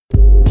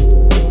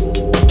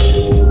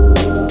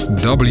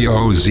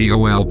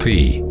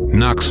WOZOLP,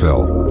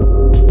 Knoxville.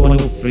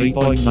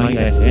 103.9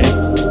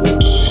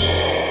 FM.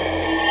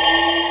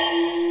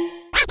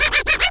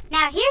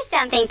 Now here's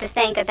something to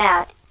think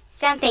about.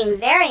 Something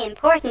very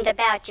important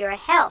about your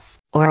health.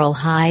 Oral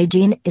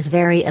hygiene is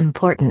very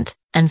important,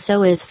 and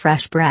so is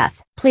fresh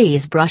breath.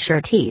 Please brush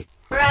your teeth.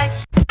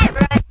 Brush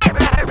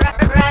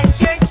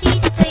your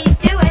teeth, please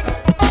do it.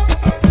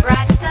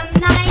 Brush them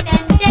night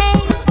and day.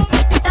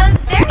 The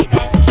very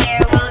best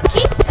care will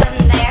keep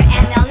them there,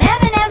 and they'll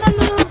never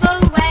move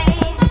away.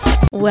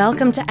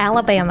 Welcome to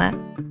Alabama,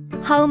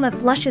 home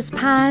of luscious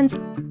pines,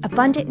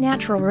 abundant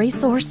natural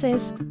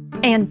resources,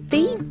 and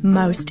the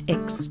most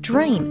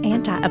extreme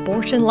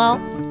anti-abortion law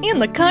in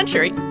the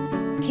country.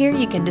 Here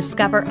you can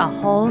discover a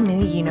whole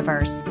new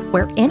universe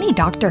where any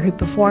doctor who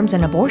performs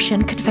an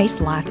abortion could face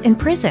life in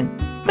prison.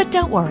 But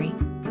don't worry,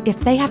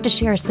 if they have to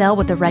share a cell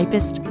with the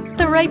rapist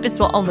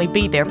will only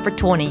be there for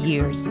 20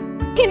 years.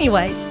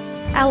 Anyways,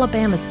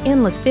 Alabama's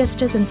endless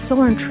vistas and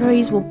soaring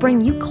trees will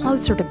bring you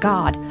closer to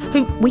God,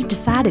 who we've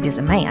decided is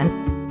a man,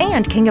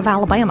 and King of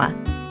Alabama.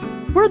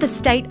 We're the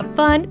state of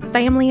fun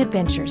family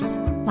adventures,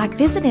 like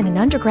visiting an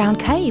underground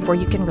cave where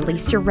you can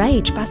release your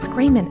rage by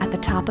screaming at the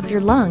top of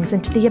your lungs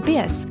into the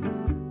abyss,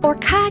 or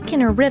kayak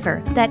in a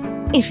river that,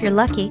 if you're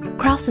lucky,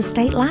 crosses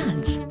state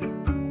lines.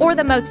 Or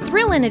the most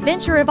thrilling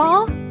adventure of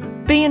all,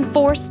 being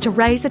forced to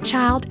raise a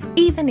child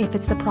even if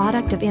it's the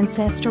product of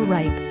incest or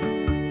rape.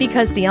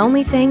 Because the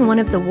only thing one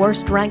of the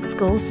worst-ranked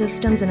school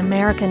systems in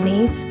America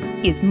needs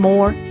is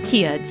more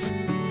kids.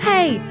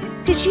 Hey,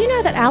 did you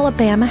know that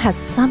Alabama has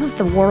some of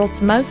the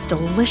world's most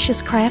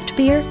delicious craft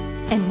beer?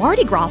 And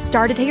Mardi Gras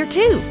started here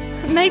too.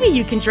 Maybe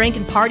you can drink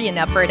and party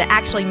enough for it to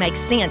actually make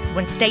sense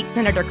when State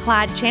Senator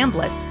Clyde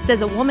Chambliss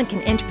says a woman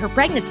can enter her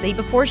pregnancy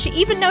before she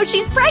even knows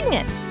she's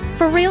pregnant.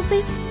 For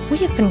realsies, we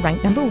have been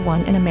ranked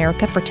 #1 in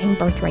America for teen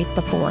birth rates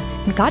before,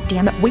 and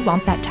goddammit, we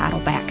want that title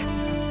back.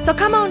 So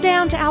come on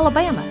down to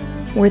Alabama,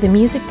 where the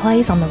music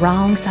plays on the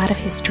wrong side of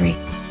history.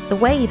 The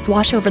waves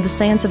wash over the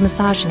sands of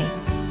misogyny,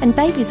 and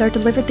babies are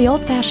delivered the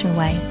old-fashioned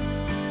way,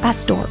 by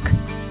stork,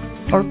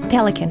 or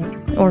pelican,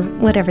 or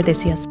whatever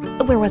this is.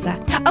 Where was I?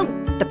 Oh,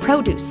 the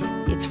produce.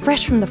 It's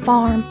fresh from the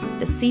farm,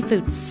 the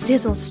seafood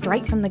sizzles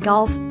straight from the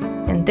Gulf,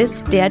 and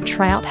this dead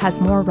trout has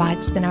more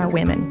rights than our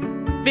women.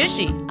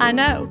 Fishy, I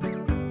know.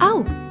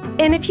 Oh,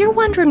 and if you're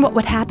wondering what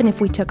would happen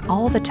if we took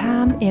all the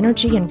time,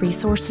 energy, and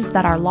resources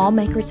that our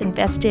lawmakers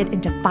invested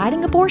into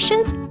fighting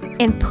abortions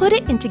and put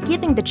it into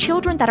giving the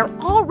children that are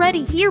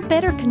already here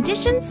better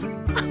conditions,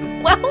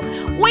 well,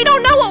 we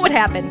don't know what would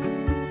happen.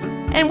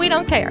 And we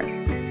don't care.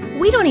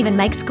 We don't even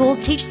make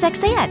schools teach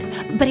sex ed,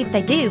 but if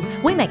they do,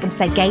 we make them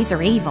say gays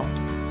are evil.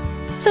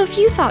 So if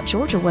you thought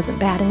Georgia wasn't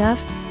bad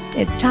enough,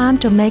 it's time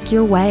to make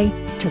your way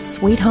to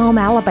Sweet Home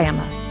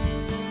Alabama.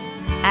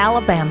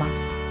 Alabama.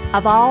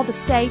 Of all the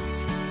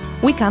states,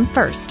 we come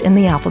first in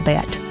the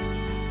alphabet.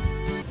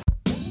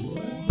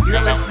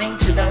 You're listening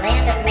to The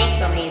Land of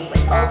Make-Believe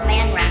with Old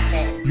Man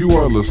Ratchet. You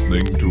are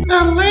listening to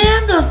The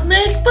Land of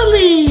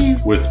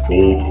Make-Believe with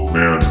Old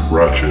Man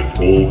Ratchet.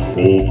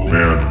 Old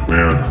Man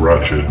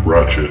Ratchet.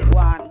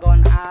 One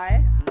gun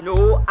eye,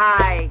 no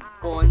eye,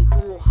 gun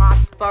too hot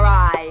for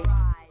eye.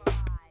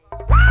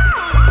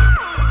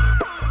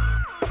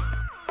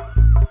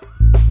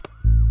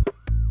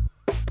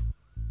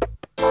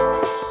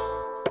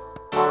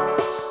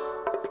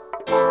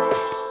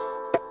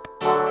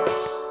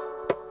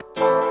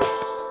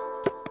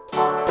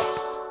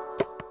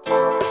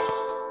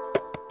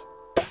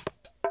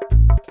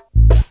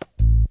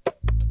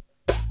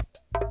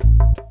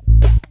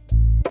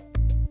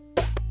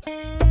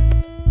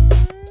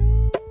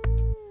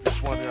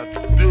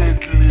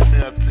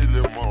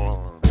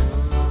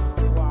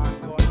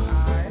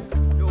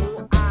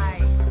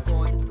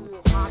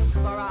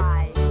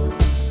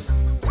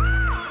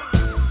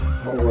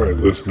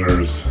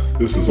 Listeners,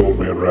 this is Old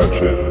Man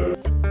Ratchet.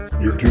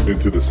 You're tuned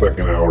into the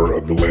second hour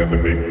of The Land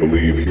of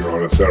Make-Believe here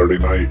on a Saturday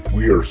night.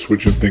 We are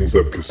switching things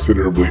up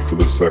considerably for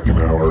the second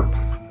hour.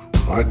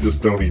 I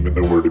just don't even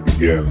know where to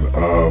begin.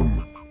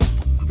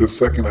 The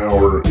second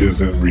hour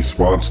is in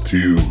response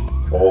to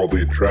all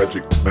the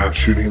tragic mass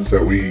shootings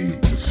that we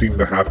seem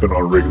to happen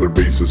on a regular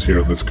basis here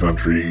in this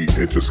country.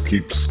 It just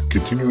keeps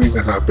continuing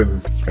to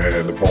happen,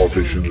 and the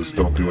politicians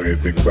don't do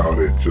anything about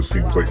it. It just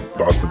seems like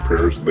thoughts and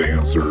prayers are the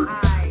answer.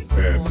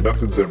 And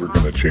nothing's ever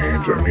going to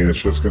change. I mean,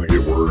 it's just going to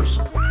get worse.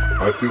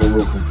 I feel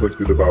real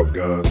conflicted about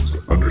guns,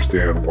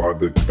 understand why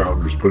the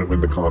founders put them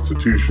in the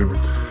Constitution.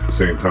 At the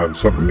same time,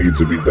 something needs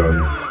to be done.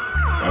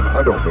 And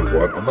I don't know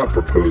what. I'm not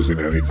proposing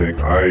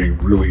anything. I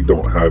really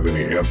don't have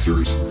any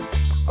answers.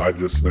 I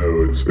just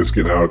know it's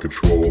getting out of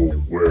control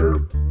where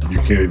you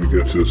can't even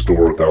go to the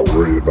store without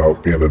worrying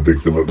about being a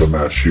victim of a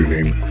mass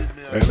shooting.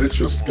 And it's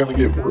just going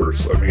to get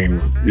worse. I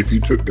mean, if you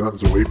took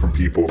guns away from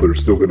people,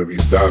 there's still going to be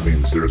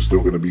stabbings. There's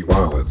still going to be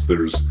violence.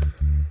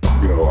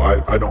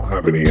 I don't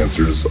have any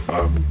answers.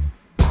 I'm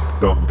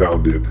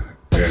dumbfounded,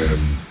 and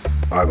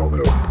I don't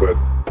know. But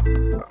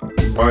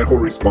my whole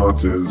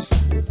response is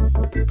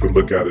to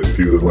look at it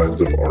through the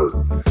lens of art.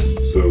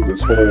 So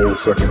this whole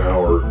second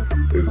hour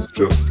is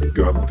just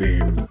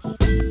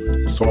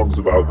gun-themed, songs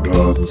about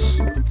guns,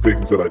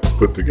 things that I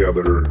put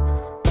together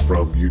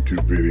from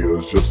YouTube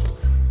videos, just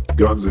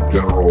guns in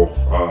general.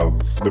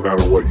 No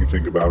matter what you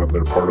think about them,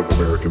 they're part of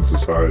American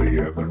society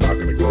and they're not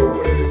going to go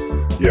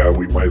away. Yeah,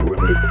 we might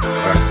limit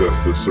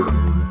access to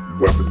certain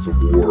weapons of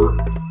war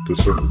to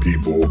certain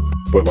people,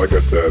 but like I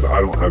said,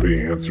 I don't have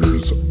any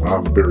answers.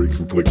 I'm very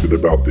conflicted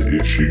about the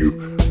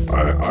issue.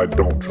 I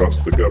don't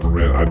trust the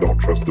government. I don't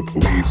trust the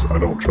police. I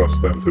don't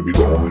trust them to be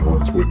the only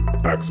ones with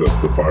access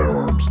to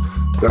firearms.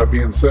 That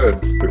being said,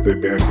 if they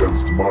ban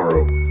guns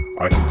tomorrow,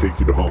 I can take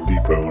you to Home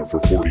Depot and for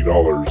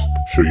 $40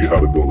 show you how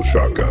to build a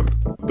shotgun.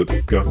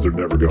 The guns are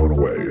never going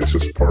away. It's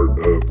just part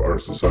of our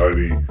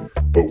society.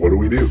 But what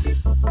do?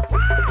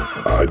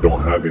 I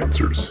don't have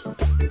answers.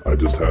 I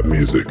just have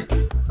music.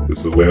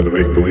 This is the land of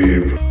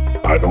make-believe.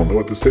 I don't know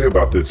what to say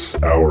about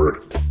this hour,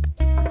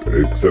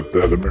 except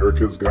that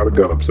America's got a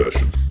gun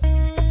obsession.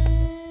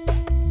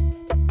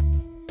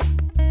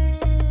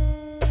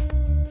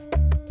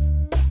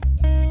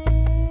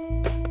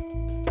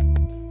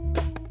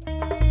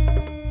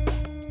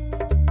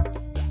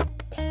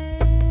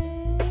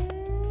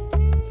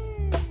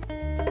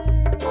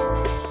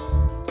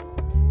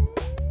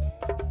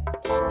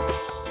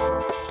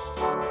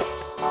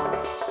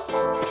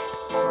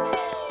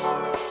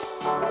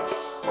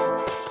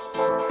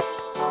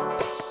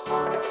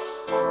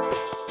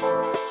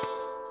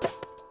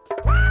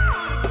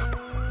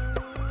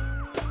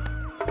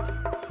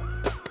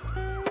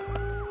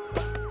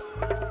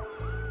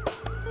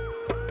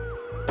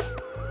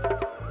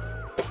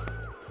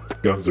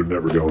 Guns are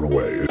never going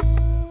away.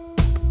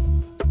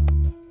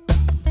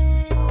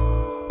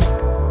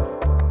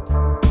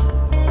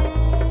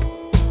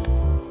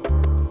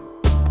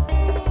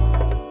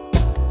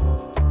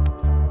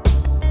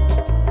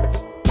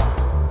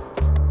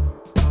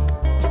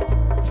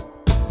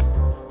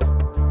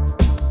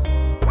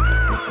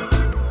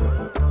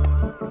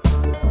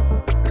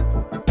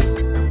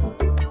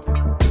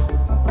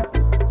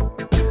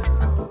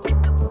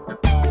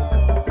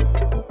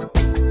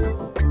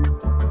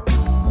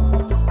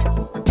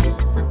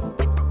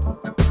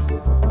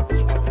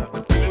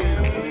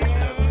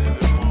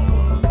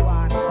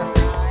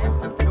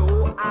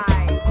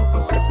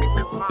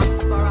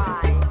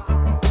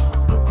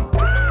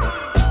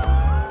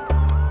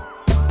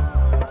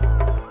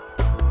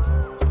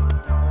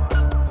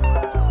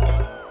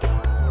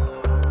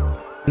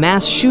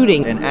 Mass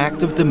shooting. An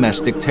act of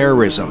domestic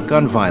terrorism.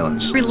 Gun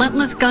violence.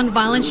 Relentless gun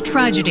violence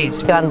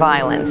tragedies. Gun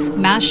violence.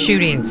 Mass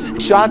shootings.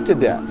 Shot to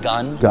death.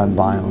 Gun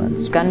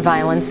violence. Gun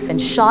violence. Been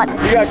shot.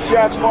 We got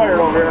shots fired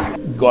over here.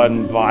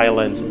 Gun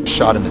violence.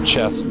 Shot in the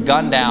chest.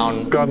 Gun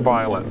down. Gun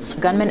violence.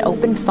 Gunmen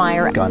opened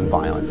fire. Gun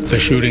violence. The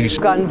shootings.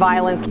 Gun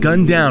violence.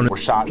 Gun down. We're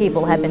shot.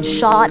 People have been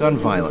shot. Gun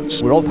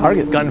violence. We're all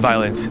target. Gun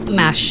violence.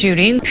 Mass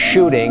shooting.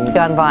 Shooting.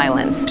 Gun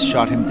violence.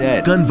 Shot him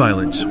dead. Gun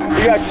violence. We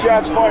got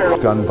shots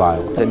fired. Gun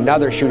violence.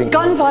 Another shooting.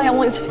 Gun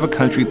violence. Of a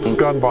country.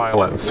 Gun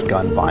violence.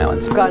 Gun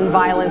violence. Gun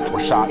violence.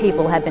 We're shot.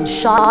 People have been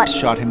shot.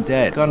 Shot him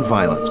dead. Gun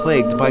violence.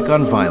 Plagued by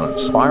gun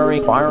violence.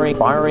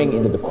 Firing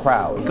into the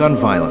crowd. Gun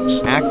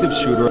violence. Active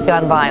shooter.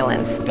 Gun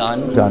violence.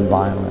 Gun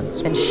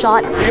violence. Been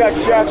shot. We got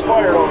shots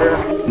fired over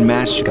here.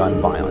 Mass gun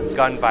violence.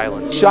 Gun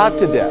violence. Shot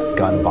to death.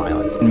 Gun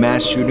violence.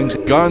 Mass shootings.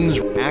 Guns.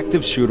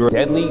 Active shooter.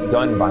 Deadly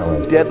gun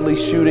violence. Deadly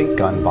shooting.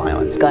 Gun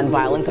violence. Gun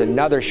violence.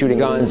 Another shooting.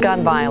 Guns.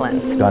 Gun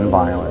violence. Gun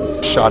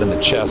violence. Shot in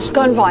the chest.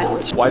 Gun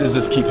violence. Why does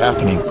this keep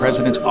happening? The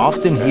president's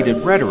often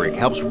heated rhetoric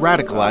helps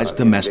radicalize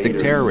domestic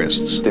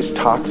terrorists. This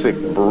toxic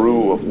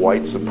brew of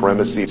white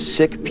supremacy.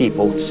 Sick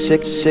people.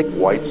 Sick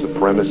white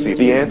supremacy.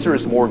 The answer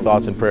is more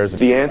thoughts and prayers.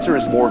 The answer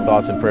is more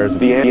thoughts and prayers.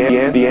 The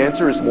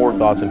answer is more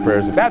thoughts and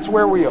prayers. That's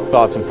where we are.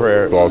 Thoughts and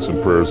prayers. Thoughts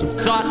and prayers.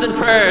 Thoughts and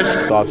prayers.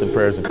 Thoughts and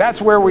prayers.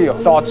 That's where we are.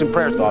 Thoughts and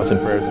prayers. Thoughts and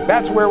prayers.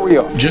 That's where we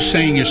are. Just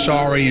saying you're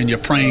sorry and you're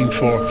praying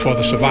for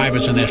the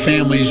survivors and their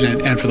families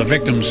and for the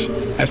victims,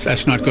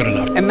 that's not good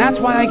enough. And that's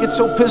why I get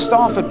so pissed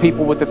off at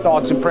people with the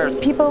thoughts and prayers.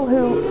 People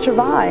who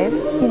survive,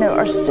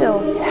 are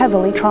still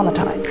heavily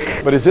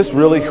traumatized. But is this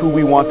really who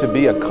we want to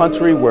be? A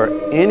country where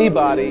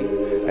anybody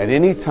at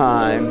any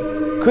time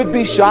could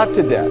be shot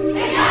to death?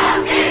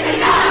 Enough is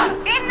enough!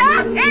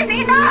 Enough is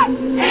enough!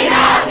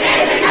 Enough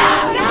is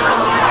enough! No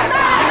more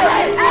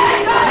violence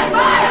and gun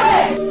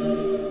violence!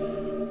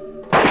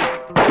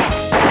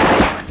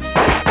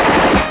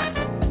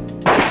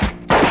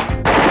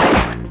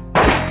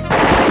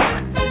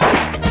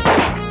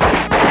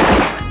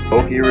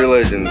 Okie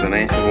religions and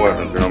ancient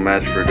weapons are no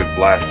match for a good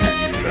blaster,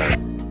 you say.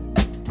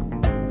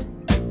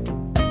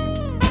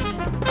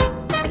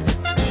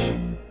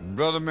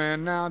 Brother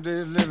man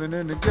nowadays living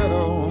in the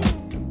ghetto,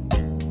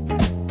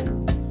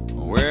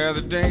 where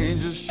the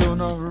danger's sure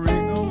enough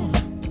real.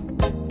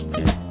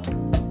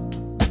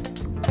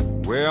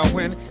 Well,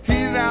 when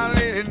he's out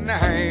late at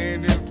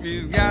night, if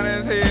he's got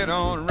his head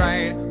on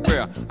right,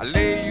 well, I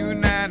lay you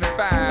 9 to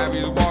 5,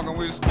 he's walking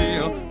with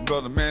steel.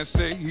 Brother man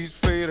say he's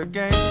afraid of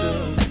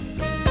gangsters.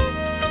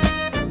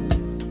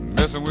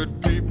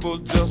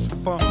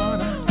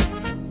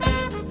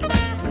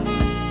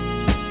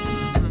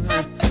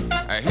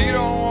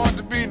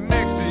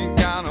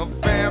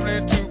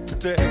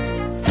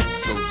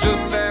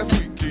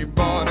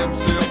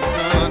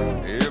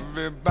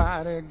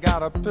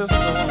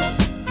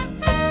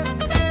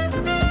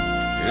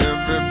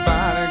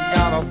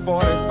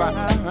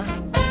 45.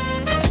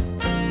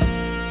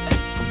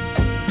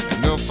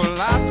 And the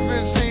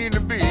philosophy seemed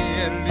to be,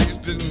 at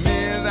least as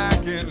near as I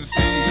can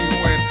see,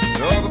 when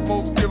the other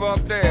folks give up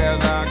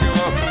theirs, I give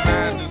up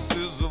mine. This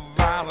is a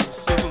violent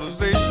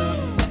civilization.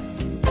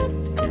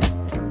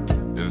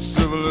 It's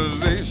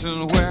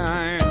civilization where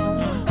I am.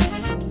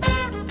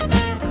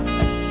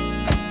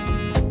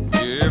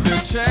 Every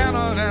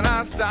channel that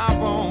I stop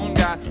on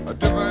got a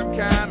different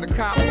kind of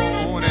cop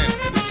on, and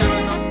they're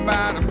killing them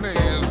by the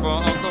millions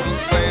for Uncle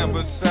Sam.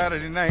 But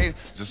Saturday night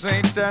just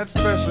ain't that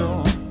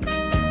special.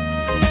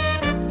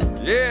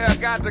 Yeah, I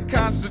got the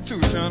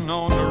Constitution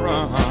on the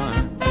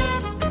run.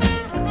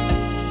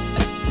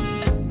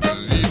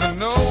 'Cause even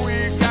though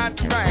we got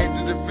the right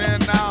to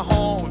defend our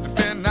home,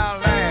 defend our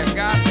land,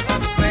 got to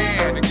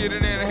understand and get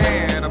it in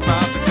hand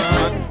about the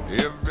gun.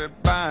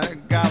 Everybody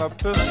got a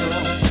pistol.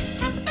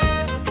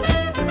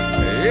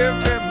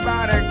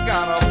 Everybody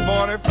got a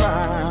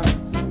 45.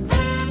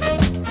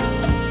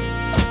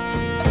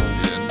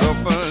 And the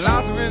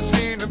philosophy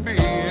seems to be,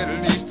 at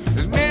least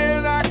as near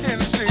as I can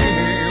see,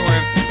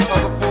 when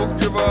other folks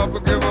give up, I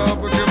give up,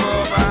 I give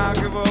up, I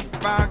give up,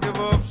 I give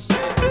up.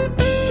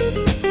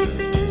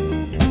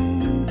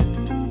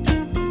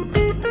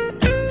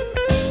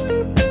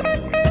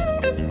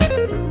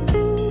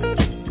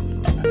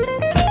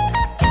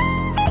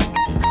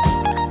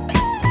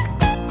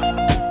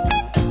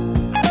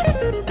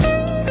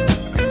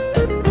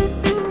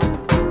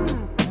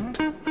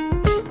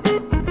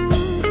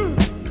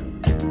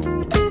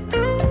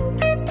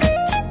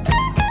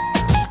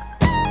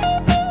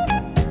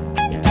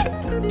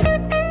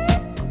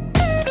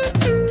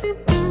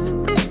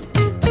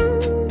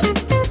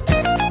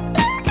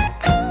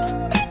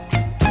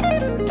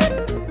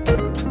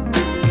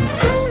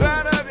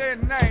 Saturday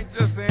night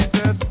just ain't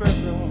that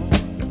special.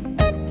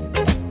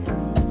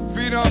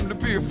 Freedom to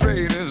be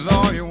afraid is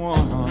all you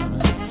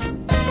want.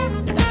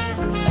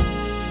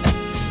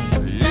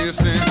 Yes,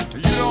 and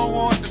you don't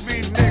want to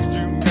be next.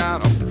 You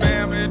got a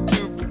family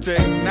to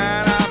protect. 9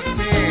 out of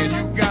 10,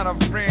 you got a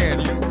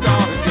friend, you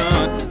got a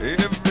gun.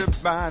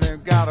 Everybody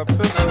got a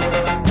pistol.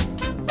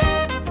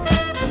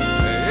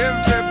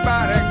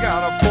 Everybody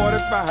got a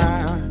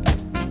 45.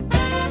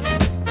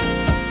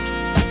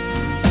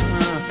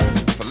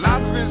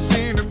 Philosophy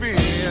seems to be,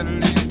 at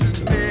least as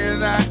near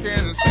as I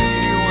can see,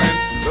 when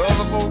the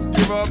other folks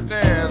give up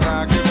theirs,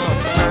 I give up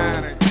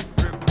mine.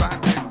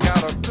 Everybody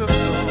got a pistol.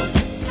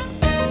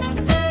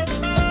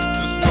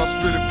 This must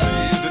really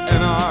please the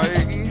NRA.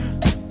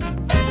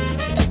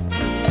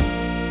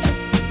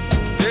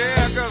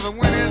 Yeah, 'cause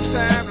when it's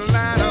time to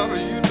line up,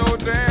 you know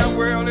damn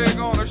well they're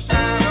gonna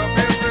shine up.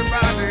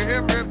 Everybody,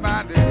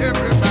 everybody,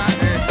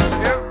 everybody,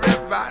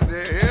 everybody,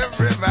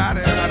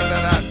 everybody,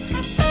 da-da-da-da.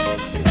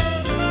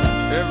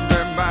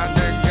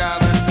 Everybody got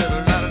a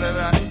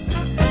da-da-da-da-da.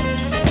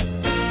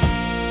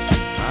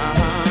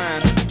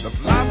 And the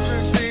philosophy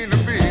seems to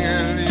be,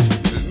 at least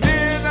as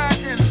near as I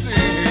can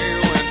see,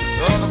 when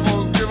the other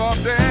folks give up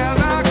theirs,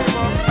 I give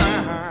up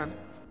mine.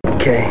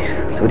 Okay,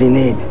 so what do you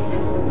need?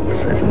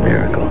 Besides a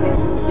miracle.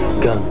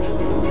 Guns.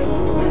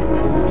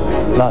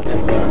 Lots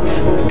of guns.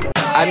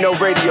 I know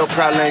radio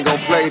probably ain't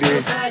gonna play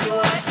this,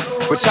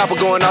 but chopper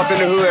going off in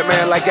the hood,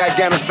 man, like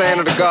Afghanistan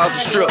or the Gaza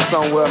Strip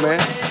somewhere, man.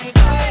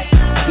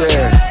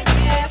 Yeah.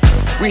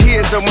 We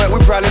hear so much, we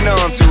probably know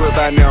them to it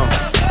by now.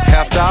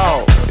 After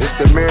all, it's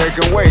the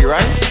American way,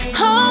 right?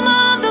 Home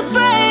of the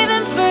brave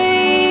and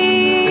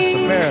free. It's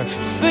America.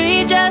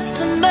 Free just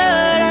to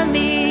murder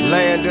me.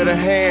 Land of the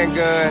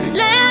handgun.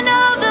 Land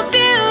of the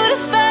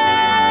beautiful.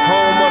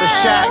 Home of the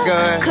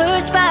shotgun.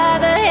 Cursed by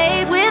the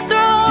hate we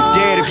throw. You're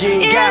dead if you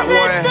ain't got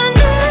one.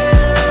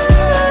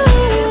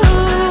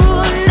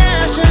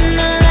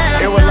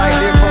 It was like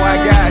this before I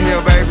got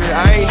here, baby. I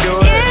ain't do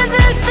it.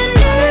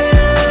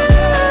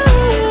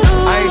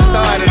 I ain't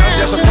started, I'm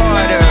just a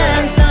part of it.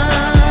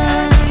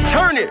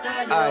 Turn it.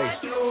 Aye.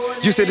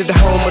 You said it the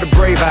home of the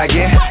brave, I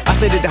get. I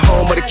said it the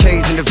home of the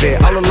K's and the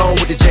vet. All alone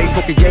with the J,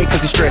 smoking yay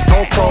cause he's stressed.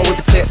 Home chrome with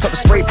the text, up the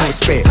spray from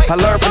respect. I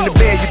learned from the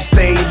bed, you to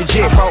stay in the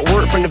jet. Brought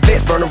word from the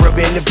vets, burn the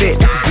rubber in the vet.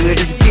 It's as good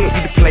as it get,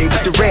 you to play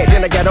with the rat.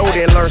 Then I got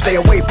older and learned stay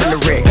away from the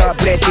wreck. God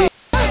bless you.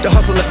 The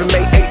hustle up and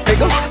make 8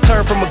 figure.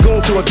 Turn from a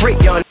goon to a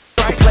great young.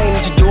 Complain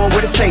that you're doing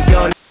what it take,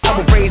 young. I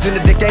was raised in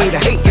a decade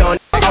of hate, young.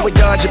 I would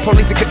dodge the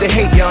police because they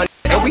hate, young.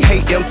 And we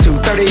hate them too,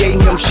 38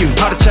 and him shoot.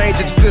 How to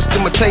change the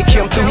system or take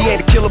him through. He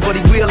ain't a killer, but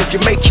he will if you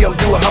make him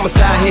do a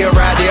homicide here,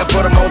 right there.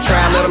 Put him on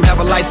trial, let him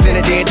have a life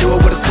sentence, then do it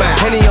with a smile.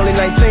 And he only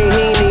 19,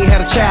 he ain't even had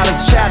a child.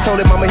 As a child,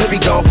 told his mama he'll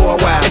be gone for a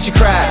while. And she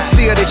cried,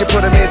 still did you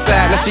put him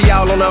inside. Now she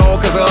all on her own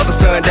cause her other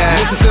son died.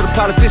 Listen to the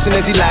politician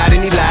as he lied,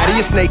 and he lied. He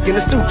a snake in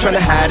a suit trying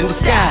to hide in the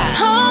sky.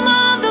 Home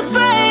of the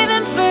brave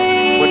and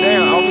free. Well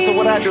damn, officer,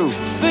 what I do?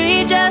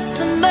 Free just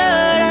to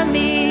murder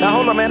me. Now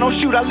hold on, man, don't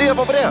shoot, I live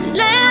over there.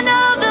 Land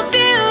of the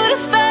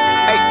beautiful.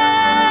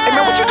 Hey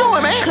man, what you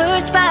doing, man?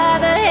 Cursed by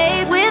the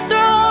hate we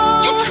throw.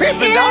 You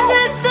tripping, dog? Is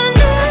this the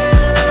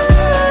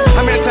new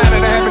How many times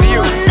did that happen to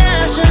you?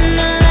 national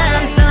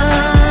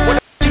anthem? What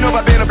the you know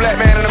about being a black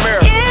man in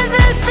America? Is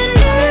this the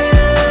new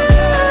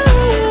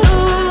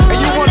And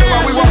you wonder why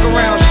we walk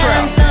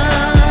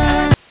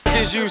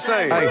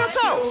saying? Ay,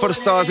 for the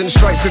stars in the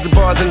stripe, prison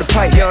bars in the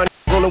pipe. Young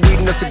rolling weed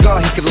and a cigar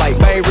he could light.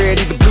 Bang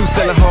red, either blue,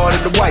 selling hard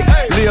in the white.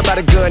 Live by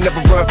the gun, never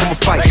run from a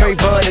fight.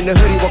 Trayvon in the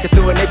hoodie, walking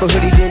through a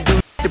neighborhood, he didn't do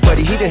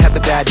buddy, he didn't have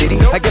to die, did he?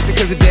 I guess it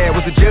cause his dad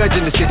was a judge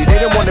in the city. They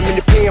didn't want him in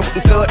the pen,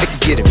 wouldn't thought they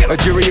could get him. A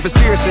jury of his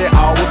peers said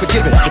all were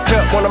forgiven. The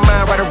tuck on the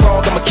mind, right or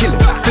wrong, I'ma kill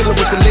him. Feeling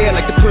with the lead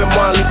like to put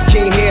Martin Luther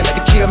King head, like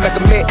to kill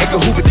Malcolm X,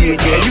 Edgar Hoover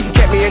did, yeah. You can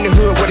catch me in the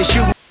hood where they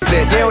shooting at.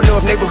 They don't know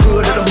if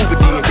neighborhood or the Hoover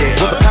did,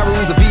 yeah. Well, the power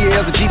rules of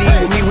VLs or GD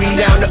with me, we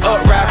down the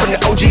upright from the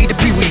OG to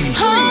Pee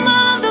Wee's. Home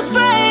of the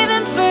brave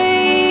and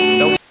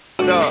free.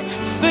 Don't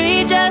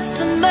Free just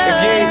to murder. If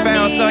you ain't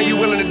found something you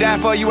willing to die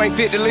for, you ain't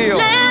fit to live.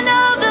 Land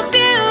of the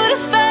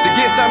beautiful. To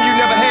get something you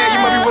never had, you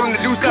might be willing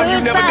to do something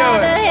you never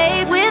done.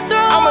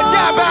 I'ma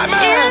die by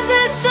mine. Is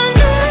this the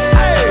new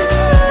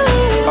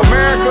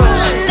America,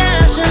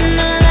 national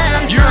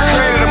you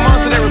created a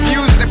monster that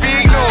refuses to be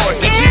ignored.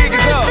 The jig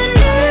is up.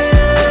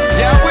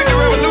 Yeah, I'm with the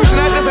revolution,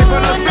 I just ain't for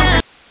no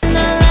stupid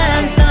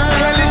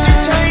Can't let you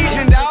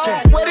changing,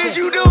 dog. What is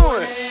you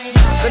doing?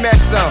 Let me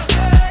ask you something.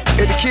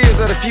 If the kids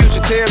of the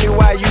future tell me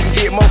why you can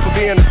get more for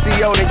being a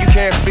CEO than you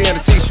can for being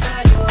a teacher.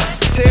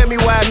 Tell me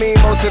why I mean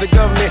more to the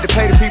government to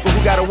pay the people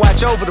who gotta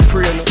watch over the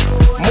prisoner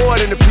more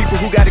than the people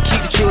who gotta keep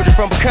the children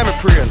from becoming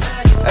prisoner.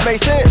 That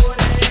makes sense?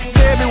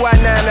 Tell me why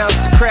 9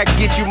 ounces of crack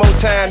get you more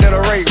time than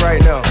a rape right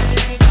now.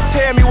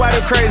 Tell me why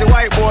them crazy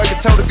white boys can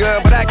tote a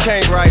gun, but I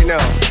can't right now.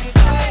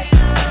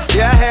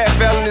 Yeah, I had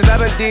felonies, I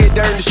done did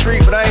dirt in the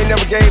street, but I ain't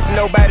never gave to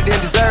nobody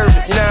that deserved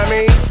it, you know what I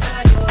mean?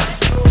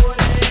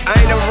 I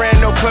ain't never ran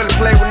no public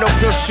play with no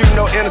pistol shooting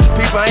no innocent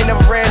people. I ain't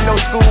never ran no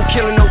school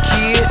killing no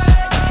kids.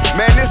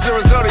 Man, this is a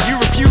result of you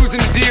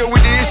refusing to deal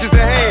with the issues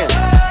at hand.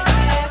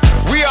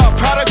 We are a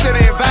product of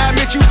the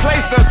environment you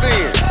placed us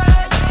in.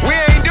 We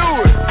ain't do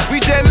it, we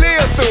just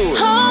live through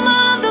it. Home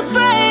of the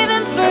brave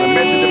and free. Have a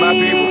message to my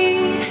people.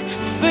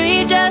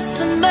 Free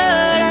just to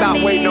murder.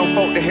 Stop waiting on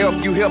folk to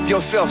help you, help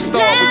yourself.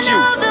 Start with you.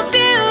 Land of the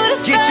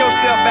beautiful. Get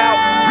yourself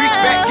out, reach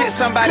back, get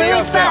somebody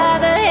else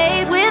out. The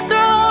hate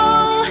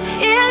withdraw.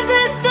 Is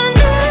this the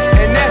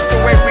new? And that's the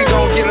way we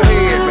gon' get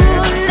ahead,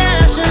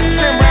 man.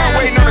 Sitting around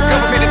waiting on the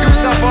government to do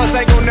something for us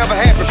ain't gon' never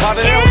happen,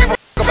 partner. They don't give a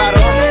fuck about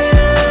us.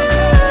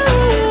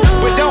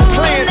 But don't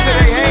play into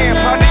their hand,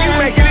 partner. You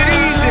making it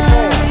easy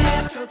for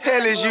them.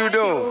 Hell is you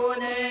doing?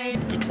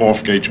 The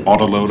 12 gauge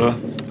autoloader.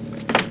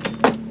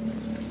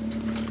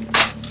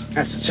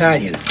 That's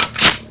Italian.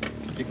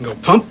 You can go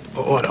pump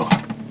or auto.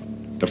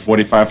 The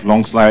 45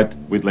 long slide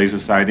with laser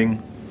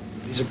sighting.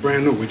 These are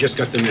brand new. We just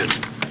got them in.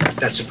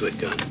 That's a good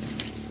gun.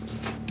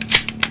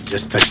 You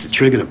just touch the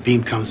trigger, the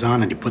beam comes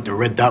on, and you put the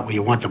red dot where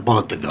you want the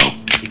bullet to go.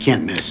 You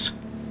can't miss.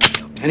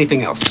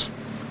 Anything else?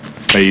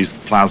 Phased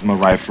plasma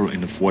rifle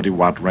in the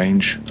 40-watt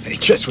range. Hey,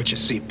 just what you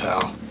see,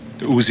 pal.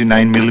 The Uzi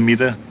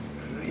 9mm.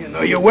 You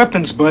know your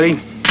weapons, buddy.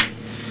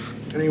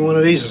 Any one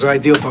of these is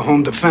ideal for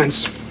home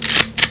defense.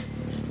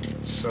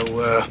 So,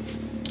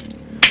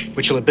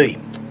 which will it be?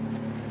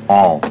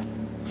 All.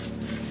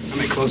 I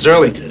may close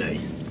early today.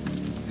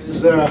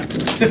 There's a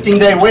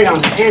 15-day wait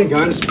on the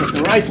handguns, but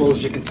the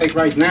rifles you can take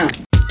right now.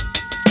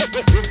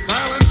 If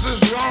violence is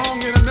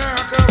wrong in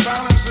America,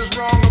 violence is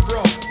wrong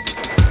abroad.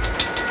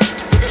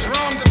 If it's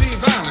wrong to be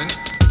violent,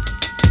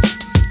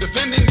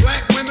 defending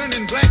black women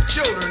and black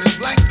children and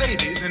black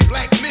babies and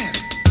black men,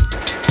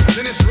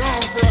 then it's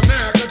wrong for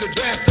America to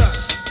draft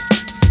us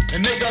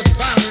and make us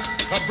violent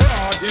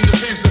abroad in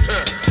defense of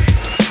her.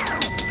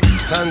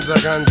 Tons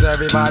of guns,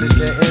 everybody's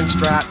getting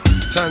strapped.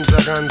 Tons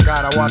of guns,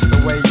 gotta watch the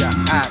way you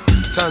act.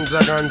 Tons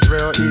of guns,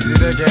 real easy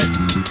to get.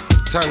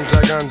 Tons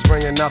of guns,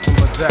 bringing nothing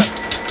but death.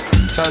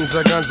 Tons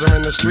of guns are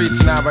in the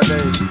streets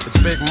nowadays. It's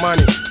big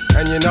money,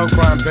 and you know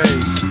crime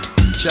pays.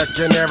 Check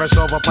your nearest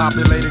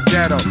overpopulated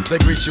ghetto. They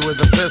greet you with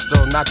a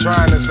pistol, not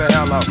trying to say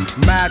hello.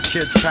 Mad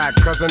kids pack,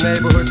 cause the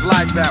neighborhood's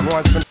like that.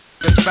 Want some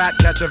that's fat,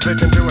 catch a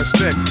victim, do a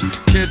stick.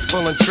 Kids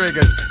pulling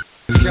triggers,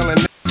 killing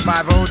niggas.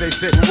 5-0, they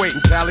sit and wait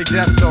and tally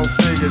death toll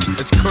figures.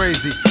 It's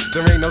crazy,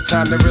 there ain't no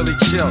time to really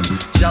chill.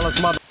 Jealous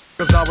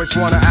motherfuckers always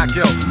wanna act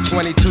ill.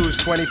 22s,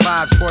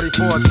 25s,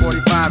 44s,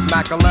 45s,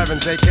 Mac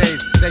 11s,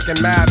 AKs,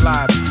 taking mad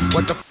lives.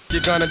 What the you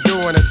gonna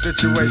do in a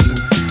situation?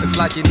 It's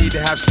like you need to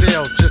have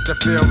steel just to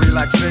feel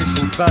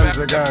relaxation. Tons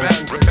of guns.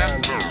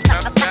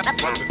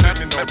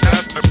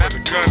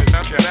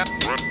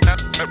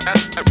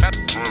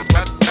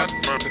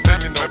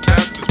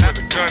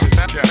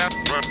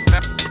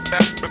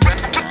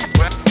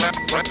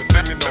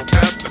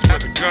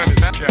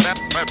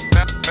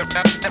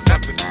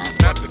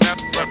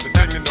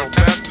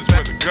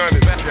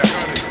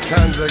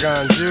 Tons of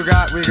guns, you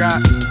got, we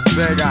got,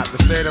 they got. The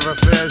state of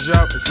affairs, yo,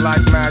 it's like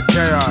mad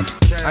chaos.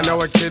 I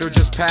know a kid who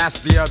just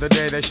passed the other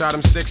day. They shot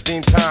him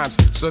 16 times,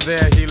 so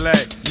there he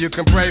lay. You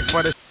can pray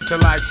for the to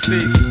like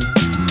cease,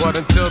 but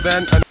until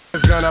then, a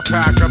is gonna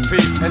pack a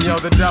piece. And yo,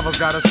 the devil's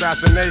got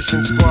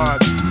assassination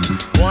squads.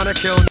 Wanna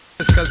kill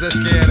cause they're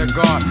scared of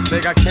God. They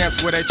got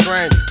camps where they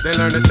train, they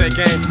learn to take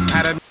aim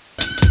at a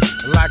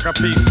like a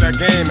piece of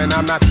game, and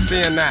I'm not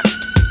seeing that.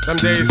 Them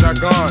days are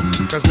gone,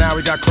 cause now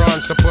we got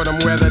crowns to put them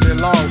where they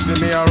belong. See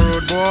me a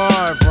rude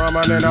boy from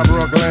coming in a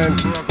Brooklyn.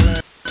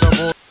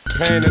 The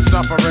pain and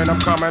suffering, I'm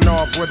coming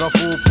off with a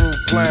foolproof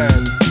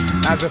plan.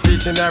 As if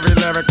each and every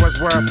lyric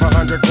was worth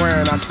 $100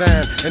 grand, I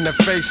stand in the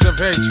face of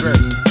hatred,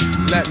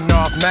 letting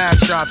off mad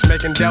shots,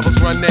 making devils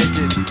run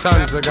naked.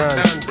 Tons of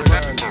guns.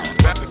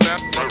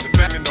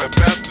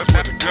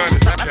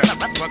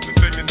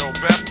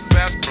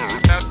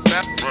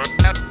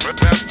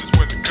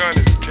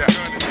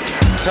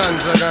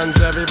 Tons of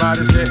guns,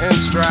 everybody's getting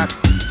strapped.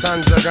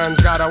 Tons of guns,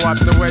 gotta watch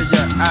the way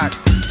you act.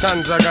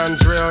 Tons of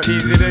guns, real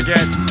easy to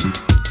get.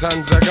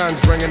 Tons of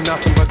guns, bringing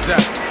nothing but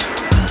death.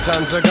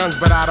 Tons of guns,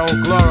 but I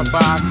don't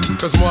glorify,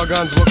 cause more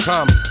guns will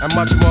come and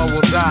much more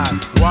will die.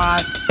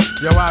 Why?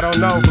 Yo, I don't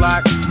know,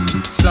 black.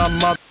 Some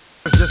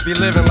motherfuckers just be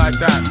living like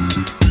that.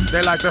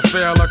 They like to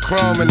feel a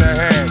chrome in their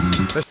hands.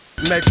 The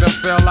makes them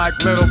feel like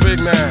little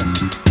big man.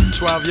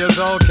 12 years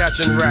old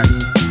catching wreck,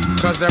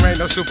 cause there ain't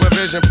no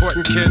supervision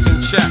putting kids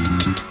in check.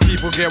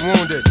 People get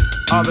wounded,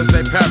 others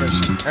they perish.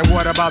 And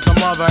what about the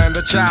mother and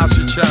the child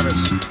she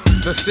cherished?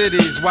 The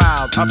city's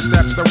wild, up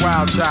steps the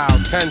wild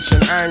child.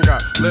 Tension, anger,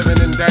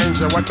 living in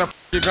danger. What the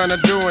you gonna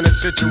do in a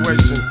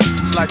situation?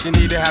 It's like you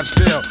need to have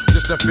steel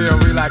just to feel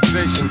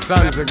relaxation.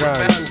 Tons of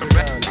guns.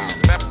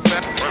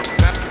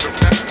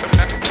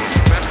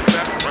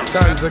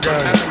 Tons of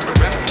guns.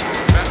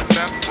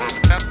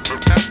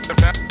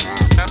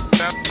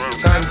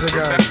 Tons of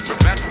guns.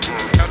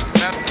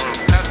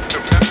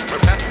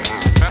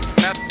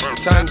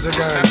 Tons of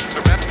guns.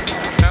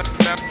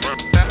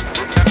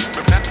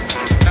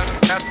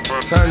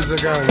 Tons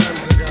of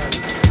guns.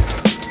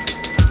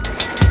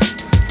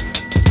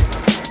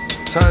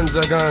 Tons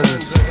of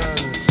guns.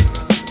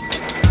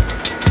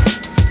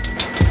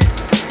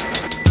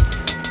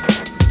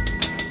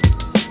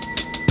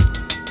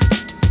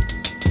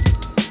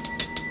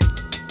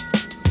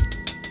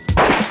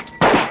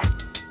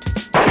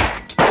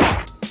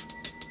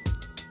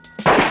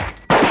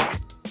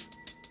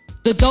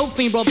 The dope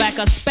fiend brought back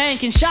a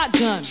spanking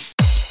shotgun.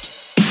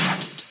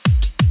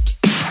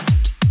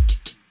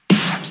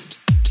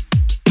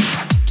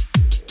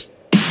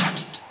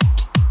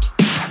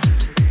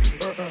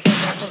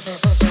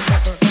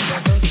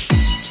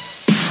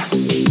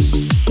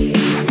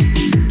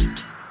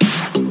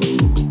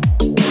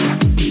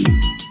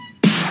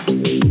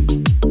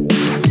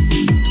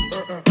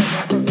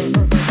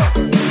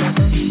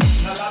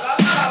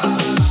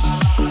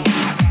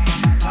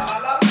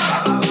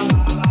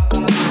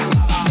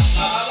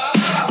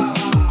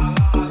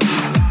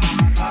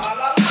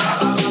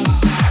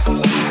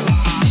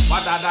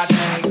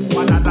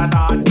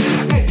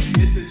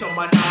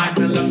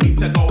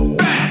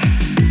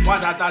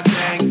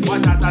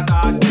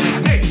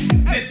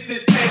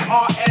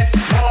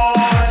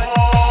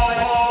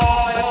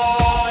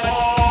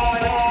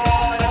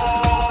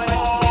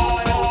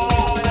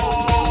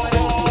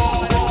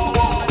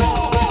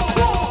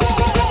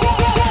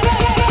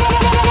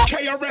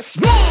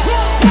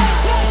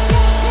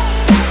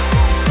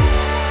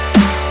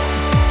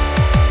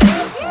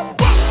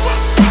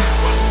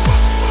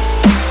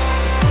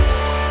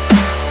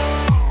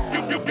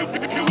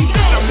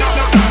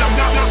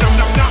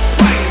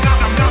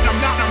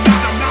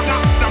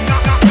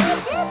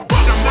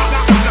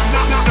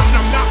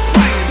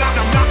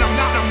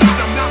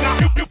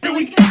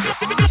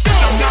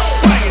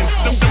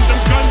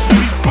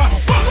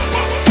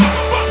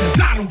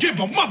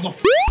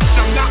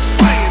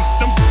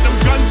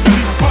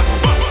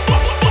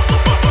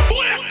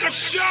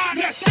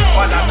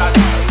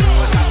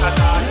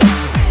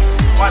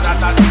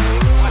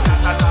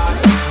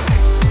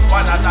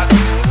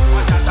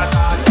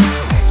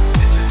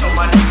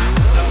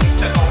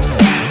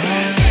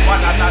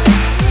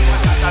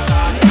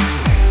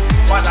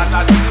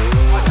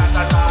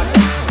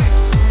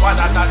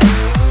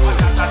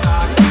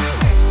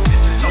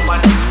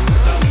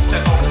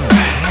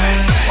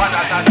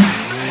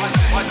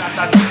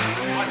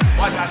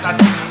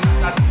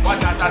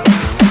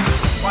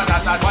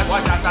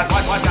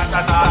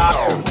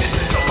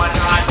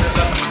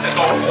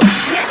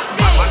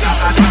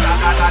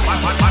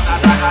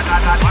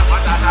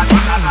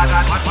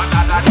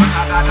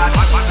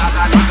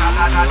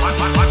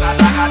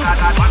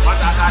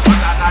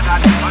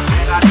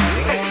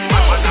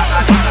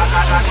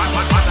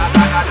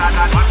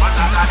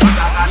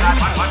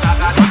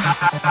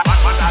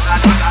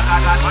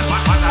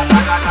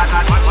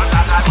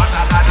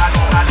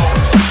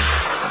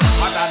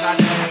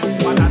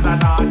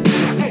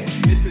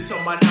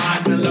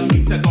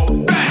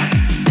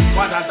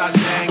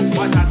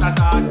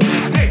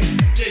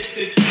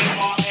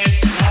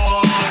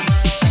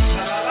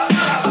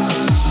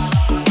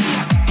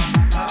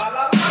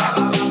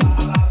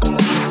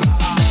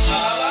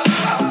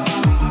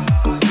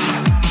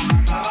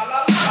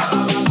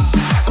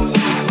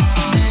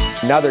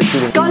 Now they're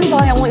shooting. Gun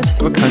violence.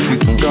 A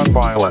country. Gun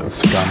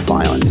violence. Gun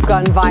violence.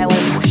 Gun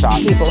violence. We're shot.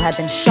 People have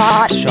been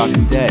shot. Shot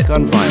and dead.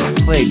 Gun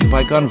violence. Plagued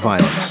by gun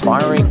violence.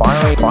 Firing into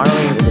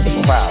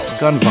the crowd.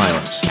 gun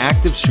violence,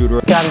 active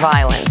shooter, gun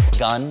violence,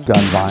 Gun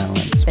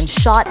violence. been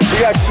shot, We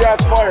got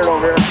shots fired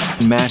over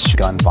here. mass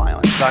Gun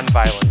violence. Gun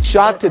violence.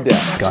 Shot to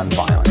death. Gun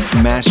violence.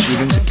 mass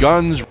shootings,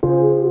 Guns.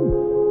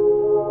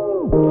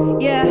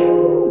 Yeah.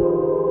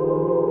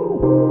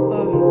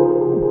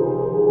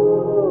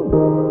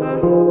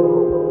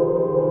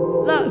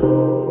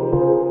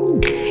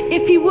 Look.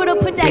 If he would have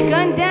put that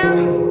gun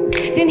down,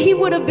 then he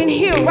would have been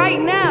here right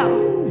now.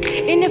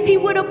 And if he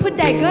would have put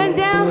that gun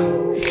down,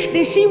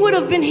 then she would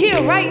have been here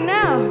right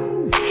now.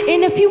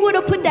 And if he would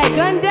have put that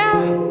gun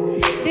down,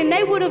 then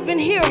they would have been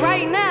here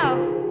right now.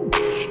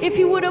 If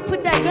he would have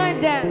put that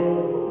gun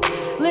down.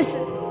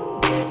 Listen.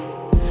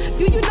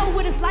 Do you know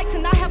what it's like to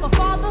not have a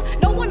father?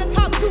 No one to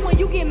talk to when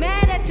you get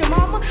mad at your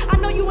mama. I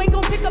know you ain't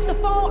gonna pick up the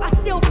phone, I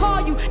still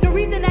call you. The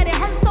reason that it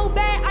hurts so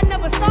bad, I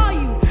never saw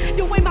you.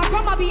 The way my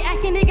grandma be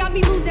acting, it got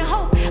me losing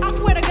hope. I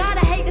swear to God,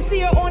 I hate to see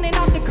her on and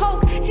off the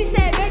coke. She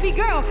said, baby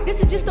girl,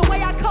 this is just the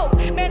way I cope.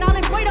 Man, all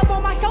this weight up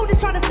on my shoulders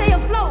trying to stay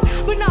afloat.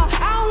 But no,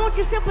 I don't want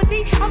your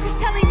sympathy. I'm just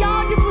telling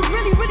y'all, this was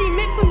really, really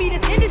meant for me.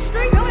 This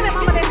industry, really,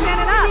 mama, this is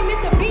really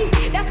meant to be.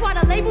 That's why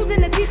the labels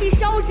and the TV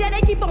shows, yeah,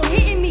 they keep on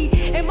hitting me.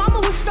 And mama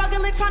was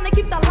struggling trying to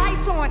keep the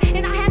lights on.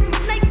 And I had some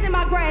snakes in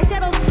my grass, yeah,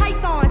 those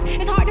pythons.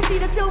 It's hard to see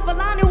the silver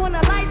lining when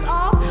the lights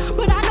off.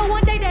 But I know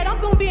one day that I'm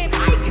gonna be an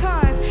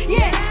icon.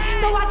 Yeah,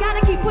 so I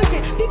gotta keep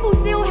pushing. People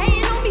still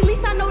hating on me, at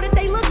least I know that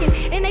they looking.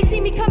 And they see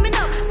me coming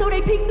up, so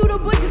they peek through the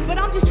bushes. But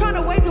I'm just trying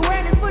to raise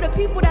awareness for the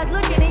people that's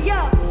looking. And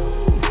yo,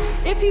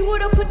 if he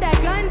would've put that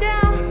gun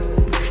down,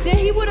 then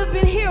he would've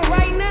been here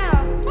right now.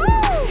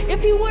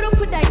 If he would've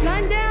put that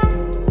gun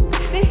down,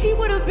 then she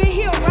would've been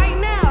here right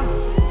now.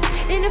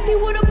 And if he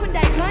would've put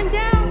that gun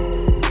down,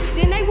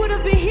 then they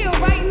would've been here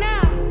right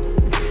now.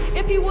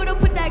 If he would've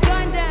put that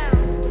gun down.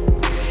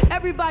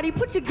 Everybody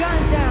put your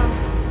guns down.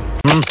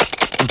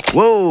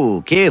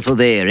 Whoa, careful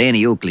there,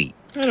 Annie Oakley.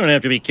 I don't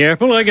have to be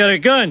careful, I got a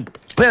gun.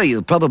 Well,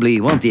 you'll probably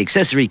want the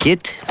accessory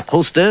kit,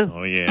 holster,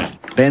 Oh yeah,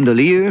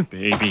 bandolier,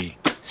 baby.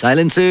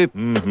 silencer,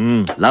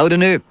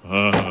 loudener,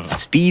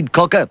 speed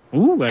cocker.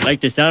 Ooh, I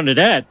like the sound of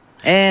that.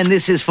 And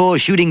this is for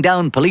shooting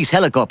down police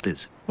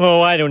helicopters.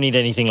 Oh, I don't need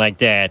anything like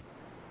that.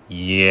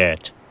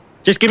 Yet.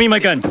 Just give me my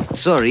gun.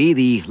 Sorry,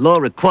 the law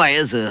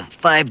requires a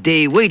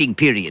 5-day waiting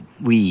period.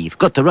 We've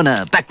got to run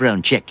a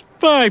background check.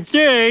 5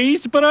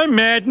 days? But I'm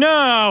mad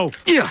now.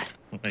 Yeah.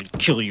 I'd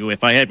kill you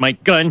if I had my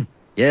gun.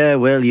 Yeah,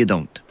 well, you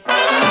don't.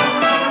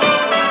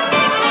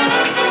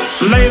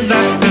 Lay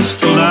that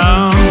pistol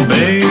down,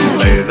 babe,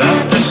 lay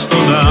that pistol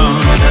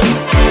down.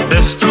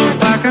 Pistol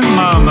packing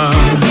mama,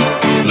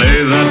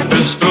 lay that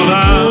pistol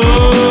down.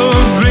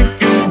 Oh,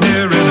 drinking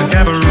beer in a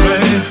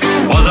cabaret,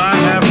 was I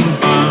having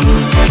fun?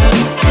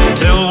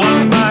 Till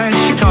one night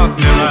she caught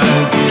me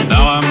right,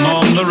 now I'm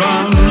on the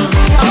run.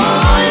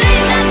 Oh,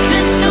 lay that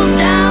pistol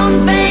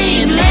down,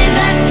 babe, lay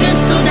that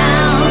pistol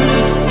down.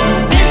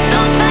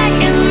 Pistol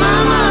packing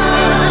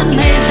mama,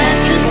 lay that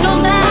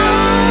pistol down.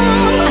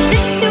 I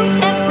see you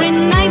every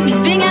night,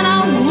 bing, and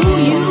I'll woo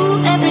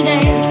you every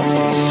day.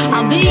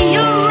 I'll be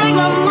your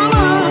regular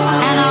mama,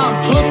 and I'll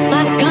put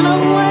that gun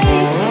away.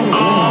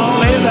 Oh,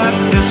 lay that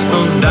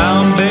pistol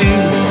down,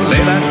 babe,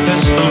 lay that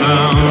pistol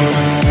down.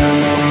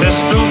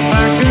 Pistol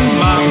packing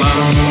mama,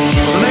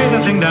 lay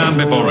that thing down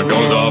before it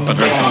goes off and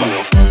hurts someone.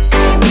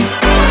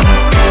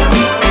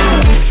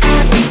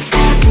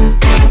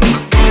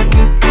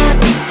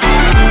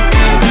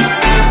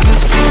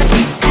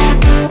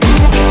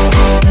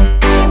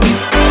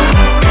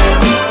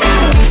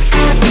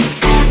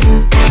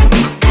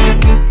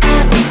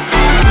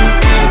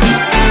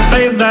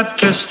 Lay that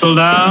pistol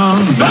down,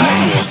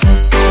 bang.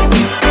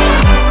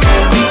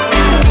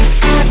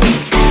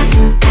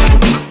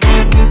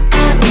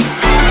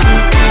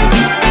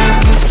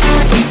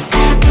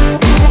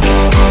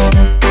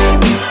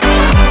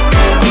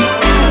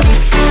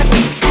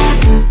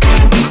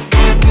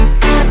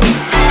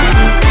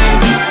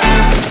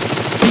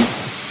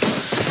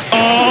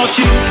 Oh,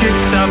 she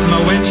kicked up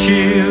my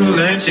windshield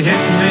and she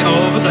hit me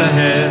over the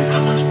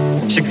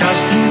head. She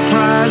cussed and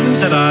cried and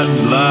said I'd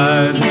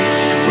lied.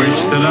 She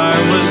wished that I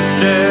was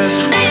dead.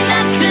 Lay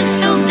that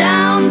pistol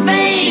down,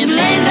 babe,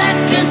 lay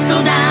that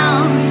pistol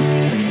down.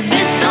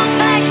 Pistol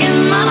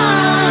packing mama,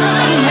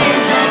 lay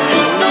that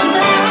pistol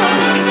down.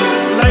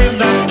 Lay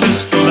that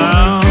pistol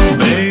down,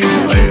 babe,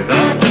 lay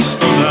that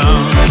pistol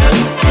down.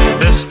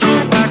 Pistol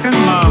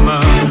packing mama,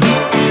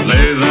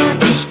 lay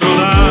that pistol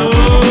down.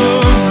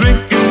 Oh,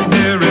 drinking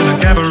beer in a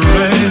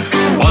cabaret,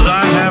 was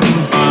I having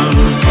fun?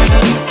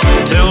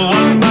 Till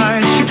one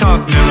night she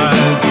caught me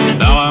right,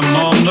 now I'm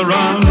on the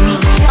run.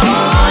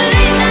 Oh,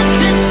 lay that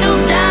pistol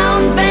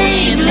down,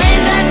 babe, lay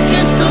that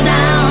pistol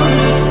down.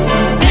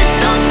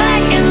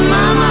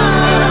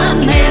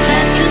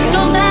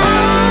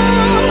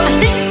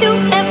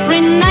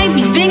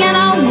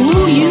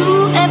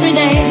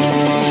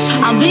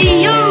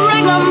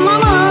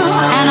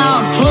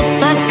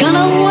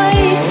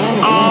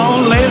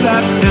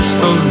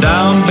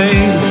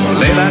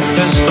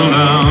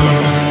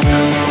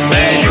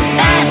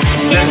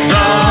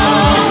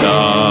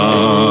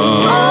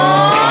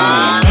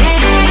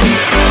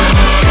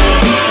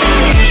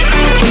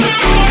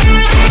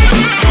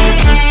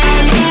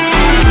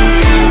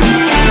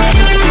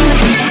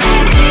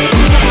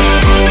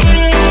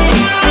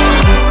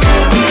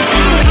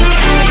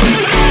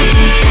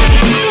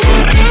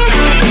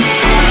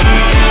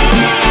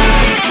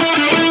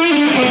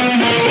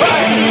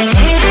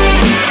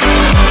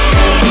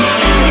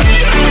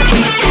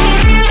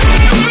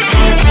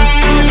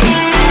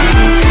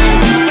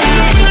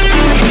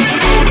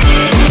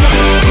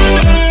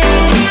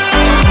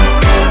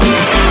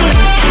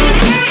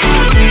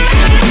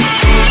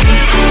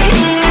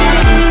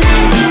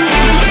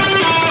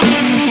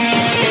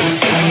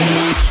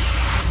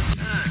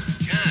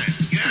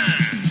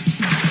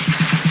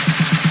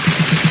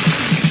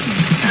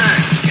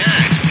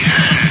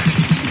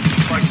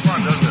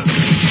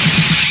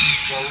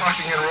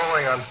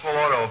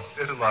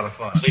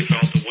 fun. We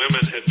felt the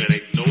women had been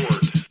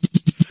ignored.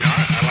 You know,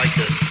 I like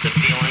the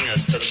feeling of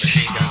the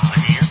machine gun in my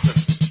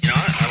hands. You know,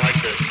 I like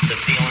the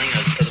feeling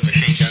of the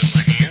machine gun in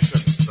my hands.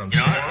 You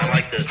know, I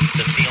like the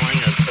feeling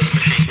of the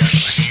machine gun in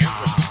my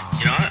hands.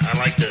 You know, I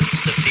like the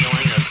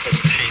feeling of the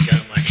machine gun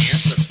in my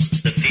hands.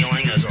 The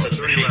feeling of the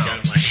machine gun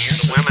in my hands.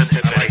 The women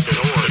had been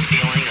ignored. The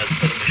feeling of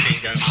the machine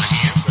gun in my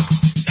hands.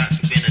 Got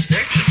to be an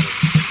addiction.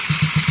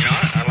 You know,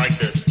 I like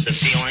the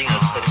feeling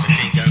of the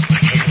machine gun in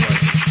my hands.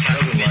 Got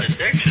to be an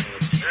addiction.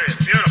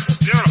 Beautiful,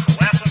 beautiful.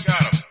 Last one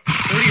got him.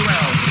 30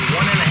 rounds in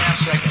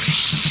 1.5 seconds.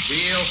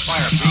 Real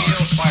firepower.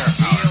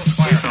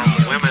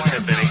 The women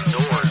have been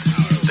ignored.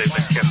 They've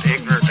been kept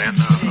ignorant and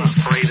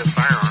afraid of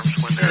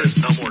firearms when they're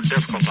no more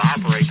difficult to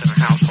operate than a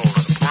household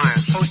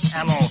appliance. Post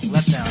ammo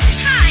letdown.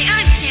 Hi,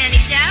 I'm Tanny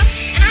Joe,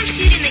 and I'm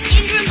shooting the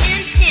Ingram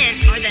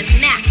M10, or the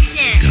Mac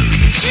 10.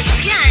 This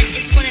gun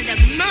is one of the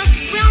most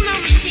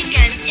well-known machine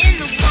guns in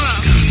the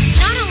world.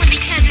 Not only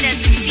because it has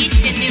been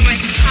featured in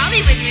numerous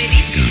Hollywood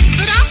movies,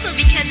 but also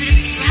because of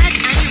its broad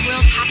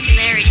underworld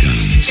popularity.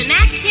 The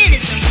Mac 10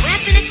 is a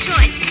weapon of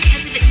choice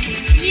because of its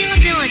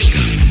concealability.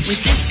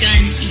 With this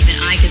gun, even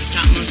I could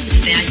stop most of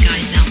the bad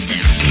guys out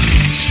there.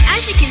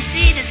 As you can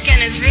see, this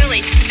gun is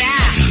really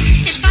fast.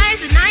 It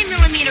fires a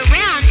 9mm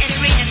round at a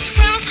rate of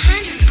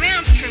 1,200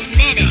 rounds per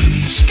minute.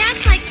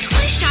 That's like 20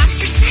 shots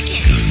per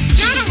second.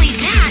 Not only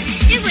that,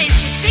 it weighs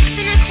just 6¼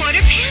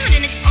 pounds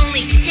and it's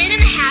only 10.5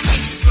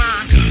 inches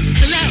long.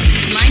 Hello,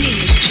 my name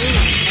is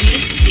Julie, and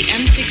this is the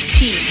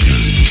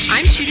M16.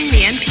 I'm shooting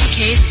the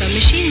MPK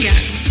submachine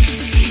gun.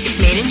 It's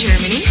made in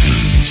Germany.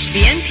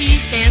 The MP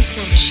stands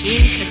for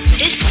machine pistol.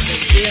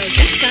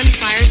 This gun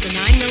fires the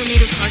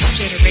 9mm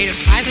cartridge at a rate of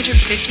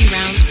 550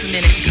 rounds per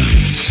minute.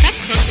 That's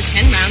close to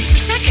 10 rounds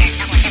per second.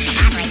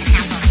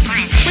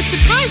 What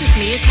surprises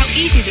me is how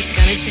easy this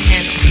gun is to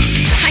handle.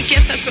 I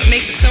guess that's what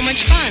makes it so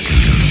much fun.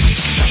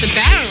 The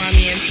barrel on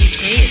the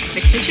MPK is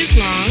 6 inches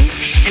long,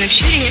 and I'm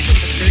shooting it with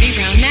a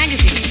 30-round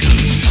magazine.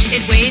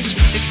 It weighs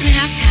just 6.5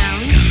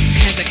 pounds and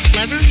has a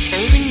clever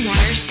folding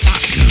wire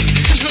stock.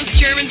 Those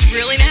Germans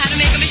really know how to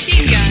make a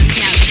machine gun.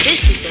 Now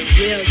this is a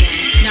real gun,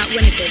 not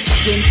one of those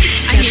wimpy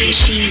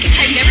machine guns.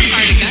 I'd never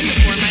fired a gun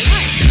before in my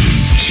life.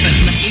 But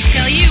let me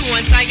tell you,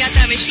 once I got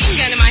that machine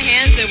gun in my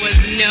hands, there was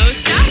no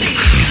stopping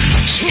me.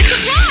 It's a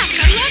blast!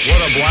 I love it.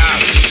 What a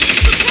blast!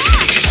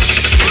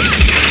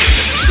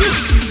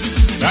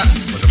 That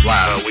was a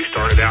blast. We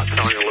started out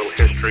telling a little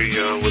history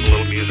with a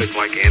little music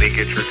like Annie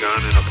Get Your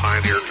Gun and a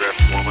pioneer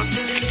dressed woman.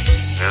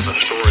 And the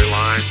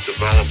storyline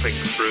developing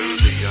through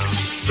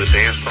the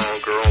dance hall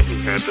girl who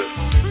had to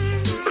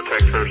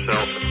protect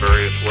herself in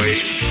various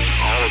ways,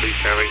 all of these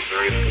having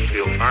various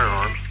concealed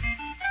firearms.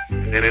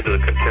 And then into the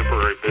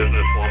contemporary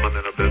businesswoman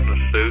in a business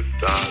suit,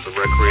 the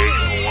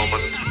recreational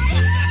woman,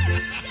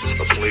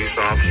 the police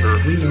officer,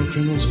 we know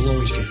criminals will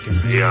always get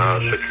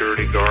guns. The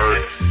security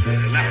guard,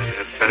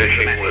 and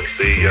finishing with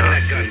the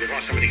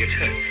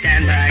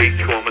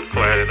beach woman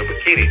clad in a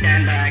bikini.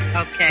 Stand back.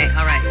 Okay,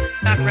 all right.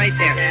 Stop right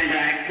there.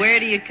 Where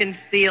do you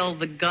conceal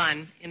the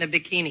gun in a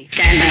bikini?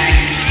 Stand back.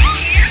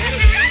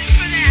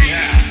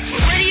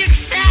 Well, what do you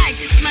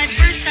expect? It's my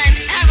first time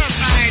ever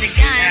fired a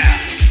gun,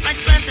 much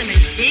less a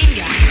machine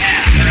gun.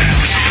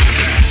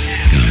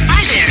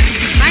 Hi there.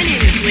 My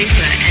name is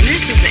Lisa, and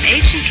this is the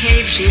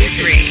H&K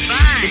G3.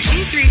 The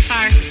G3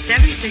 fires a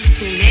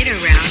 7.62 NATO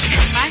round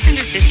at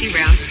 550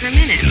 rounds per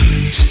minute.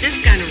 This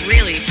gun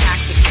really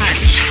packs a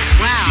punch.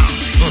 Wow.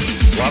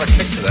 A lot of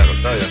kick to that,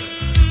 I'll tell you.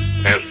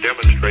 As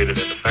demonstrated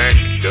in the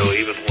fashion show,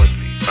 even when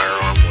the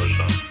firearm was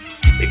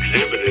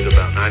exhibited,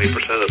 about 90%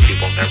 of the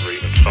people never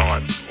even saw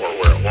it or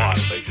where it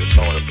was. They just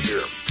saw it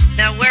appear.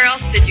 Now, where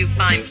else did you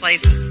find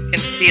places to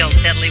conceal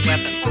deadly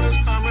weapons?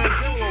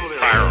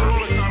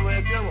 Firearms.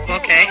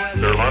 Okay.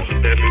 There are lots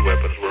of deadly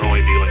weapons. We're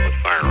only dealing with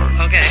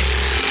firearms. Okay.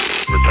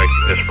 We're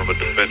taking this from a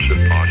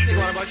defensive posture.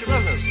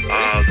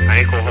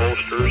 Ankle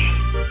holsters.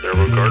 There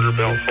were garter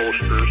belt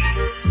holsters.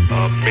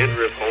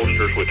 Midriff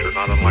holsters, which are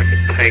not unlike a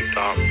tank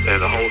top,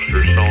 and the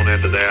holster sewn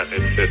into that.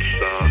 It fits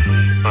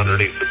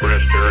underneath the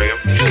breast area.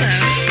 Hello,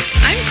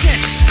 I'm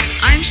Tish.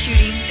 I'm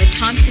shooting the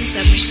Thompson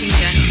submachine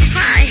gun.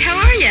 Hi, how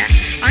are you?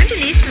 I'm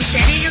Denise from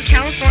San Diego,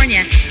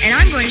 California, and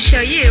I'm going to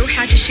show you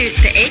how to shoot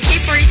the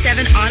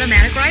AK-47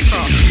 automatic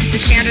rifle,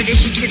 the standard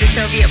issue to the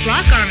Soviet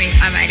bloc armies,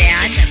 I might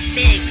add. It's a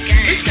big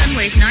gun. This gun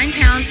weighs 9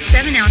 pounds,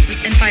 7 ounces,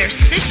 and fires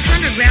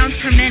 600 rounds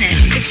per minute.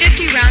 The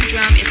 50-round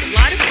drum is a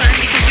lot of fun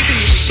because you can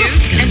just shoot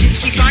and just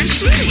keep on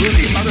shooting. Move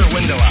the other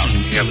window out.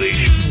 You have the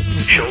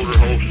shoulder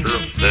holster,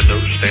 then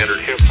those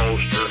standard hip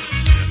holster,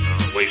 and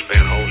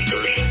waistband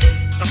holsters.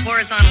 The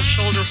horizontal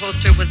shoulder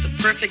holster was the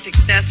perfect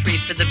accessory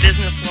for the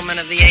businesswoman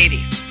of the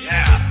 80s.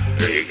 Yeah.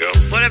 There you go.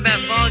 What about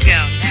ball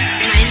gowns?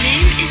 My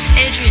name is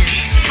Adrian.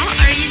 How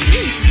are you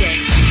doing today?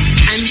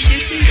 I'm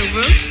shooting the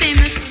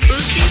world-famous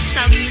Uzi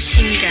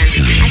submachine gun.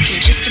 I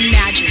can just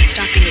imagine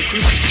stopping a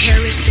group of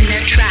terrorists in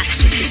their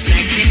tracks with this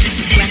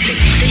magnificent weapon.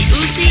 The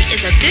Uzi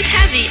is a bit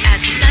heavy at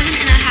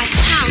 7.5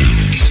 pounds,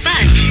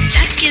 but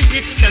that gives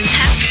it some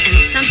pep and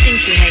something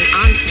to hang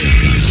on to.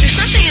 There's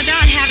something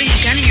about having a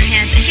gun in your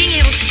hands and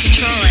being able to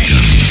control it.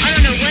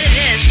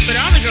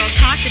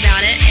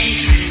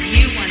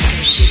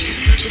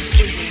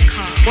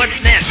 call. What's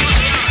next?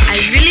 I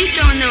really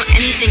don't know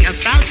anything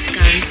about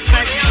guns,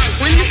 but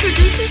when the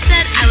producer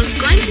said I was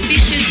going to be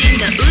shooting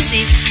the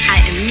Uzi, I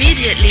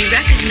immediately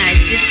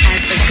recognized it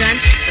as the gun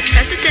the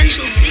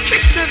Presidential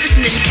Secret Service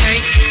men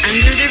carry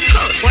under their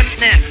coat. What's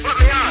next?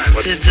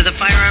 Do the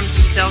firearms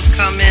themselves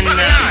come in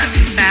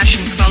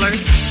fashion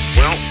colors?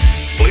 Well,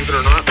 believe it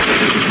or not.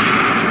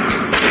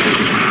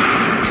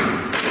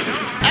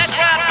 That's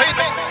right,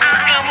 people.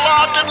 I am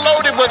locked and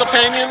loaded with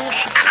opinions,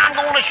 and I'm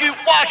going to shoot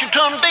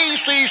Washington,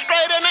 D.C.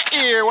 straight in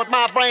the ear with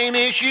my brain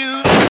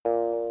issues.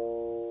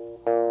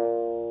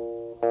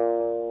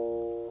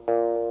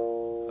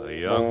 A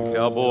young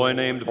cowboy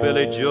named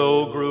Billy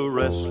Joe grew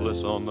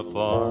restless on the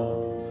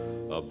farm.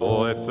 A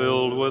boy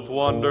filled with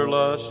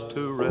wanderlust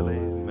who really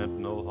meant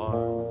no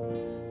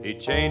harm. He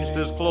changed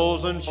his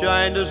clothes and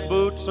shined his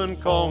boots and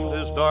combed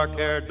his dark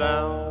hair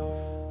down.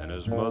 And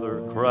his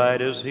mother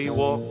cried as he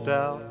walked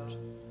out,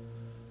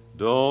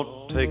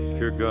 "Don't take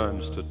your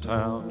guns to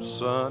town,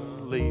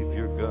 son. Leave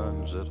your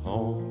guns at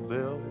home,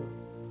 Bill.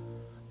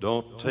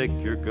 Don't take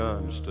your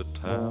guns to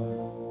town."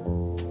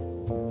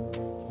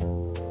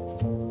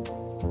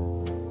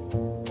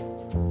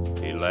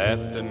 He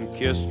laughed and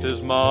kissed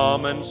his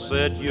mom and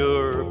said,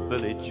 "You're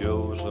Billy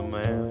Joe's a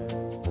man.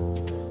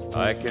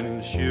 I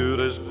can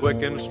shoot as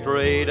quick and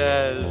straight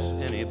as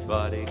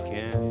anybody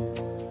can.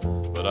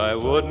 But I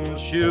wouldn't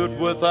shoot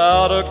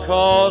without a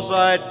cause,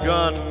 I'd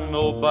gun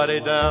nobody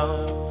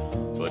down."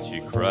 But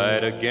she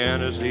cried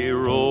again as he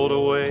rode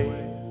away,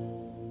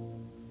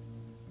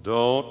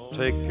 "Don't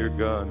take your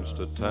guns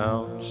to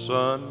town,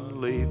 son.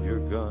 Leave your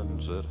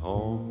guns at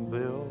home,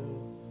 Bill.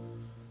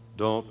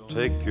 Don't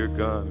take your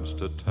guns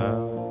to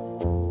town."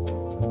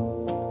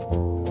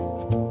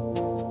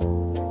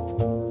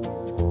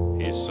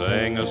 He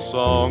sang a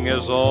song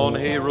as on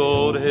he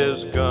rode,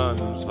 his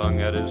guns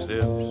hung at his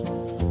hips.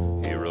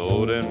 He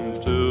rode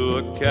into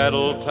a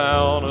cattle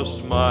town, a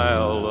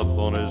smile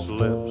upon his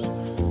lips.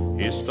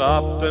 He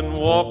stopped and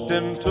walked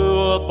into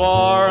a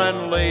bar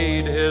and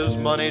laid his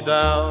money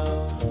down.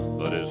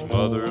 But his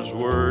mother's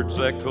words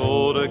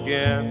echoed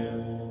again,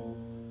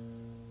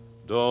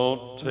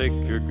 "Don't take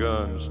your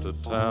guns to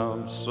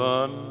town,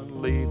 son.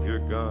 Leave your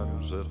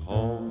guns at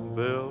home,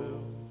 Bill.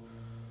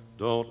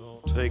 Don't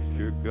take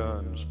your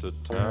guns to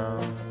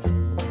town."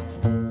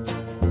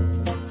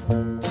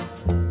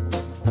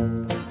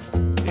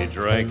 He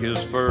drank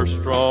his first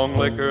strong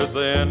liquor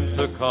then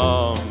to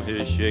calm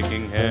his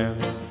shaking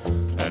hand,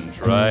 and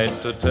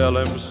tried to tell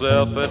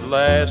himself at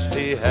last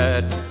he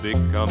had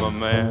become a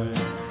man.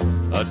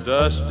 A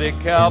dusty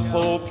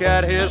cowpoke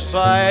at his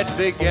side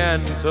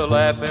began to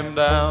laugh him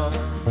down,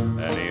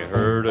 and he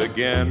heard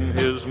again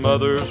his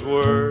mother's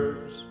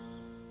words,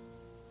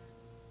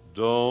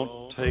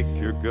 "Don't take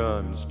your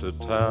guns to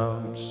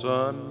town,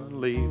 son.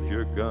 Leave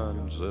your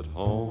guns at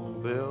home,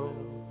 Bill.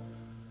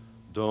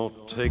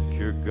 Don't take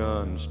your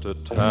guns to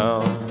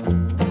town."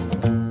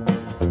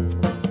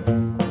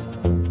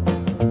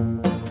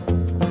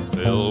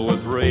 Filled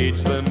with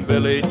rage, then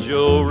Billy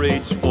Joe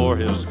reached for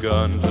his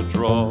gun to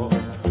draw.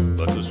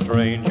 But the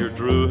stranger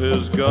drew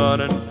his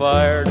gun and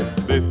fired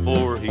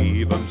before he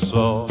even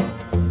saw.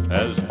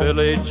 As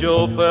Billy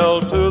Joe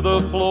fell to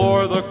the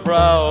floor, the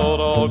crowd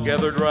all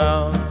gathered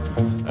round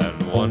and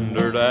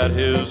wondered at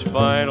his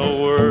final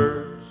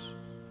words,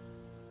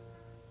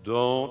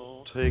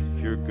 "Don't take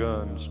your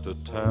guns to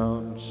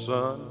town,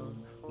 son.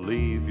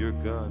 Leave your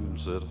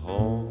guns at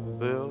home,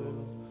 Bill.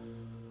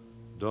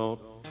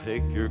 Don't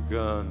take your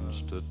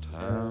guns to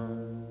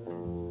town."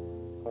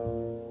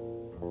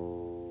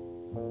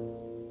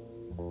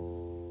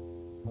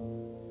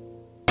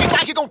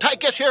 You gonna take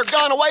this here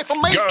gun away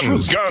from me?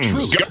 Guns,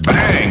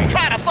 bang!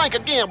 Try to think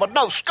again, but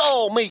no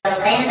skull meat. The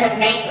land of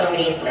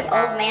make-believe with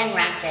Old Man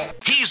Ratchet.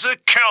 He's a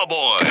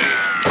cowboy.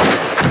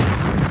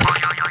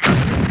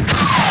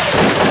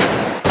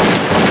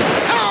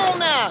 Come on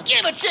now,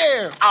 give it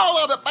here. All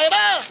of it, baby.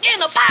 In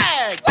the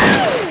bag. Woo!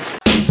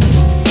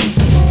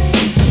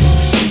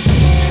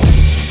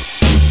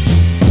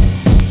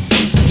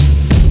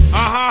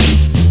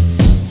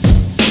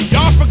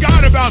 Y'all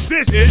forgot about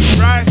this ish,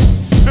 right?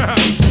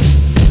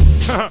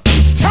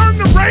 Turn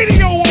the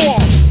radio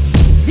off.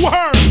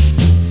 Word.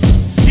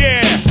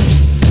 Yeah.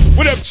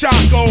 What up,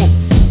 Choco?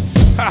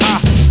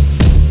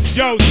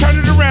 Yo, turn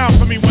it around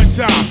for me one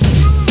time.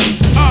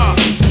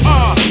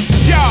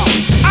 Yo,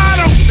 I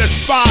don't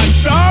despise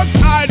thugs,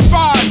 I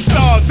advise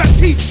thugs. I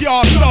teach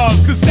y'all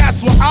thugs, cause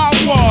that's what I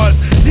was.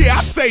 Yeah,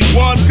 I say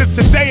was, cause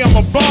today I'm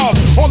above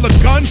all the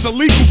guns,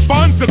 illegal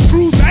funds, the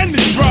crews, and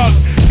the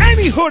drugs.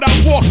 Any hood I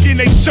walk in,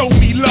 they show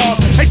me love.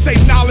 They say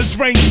knowledge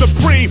reigns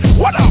supreme.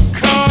 What up,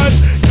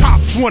 cuz?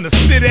 Cops wanna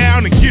sit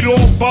down and get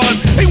all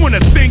buzzed. They wanna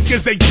think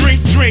as they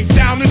drink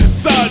down in the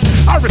suds.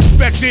 I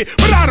respect it,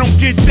 but I don't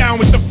get down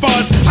with the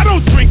fuzz. I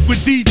don't drink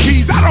with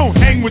DTs, I don't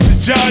hang with the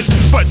judge.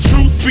 But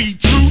truth be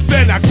truth,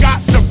 then I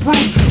got the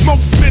proof.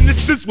 Most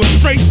ministers were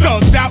straight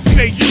thugged out in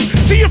their youth.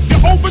 See, if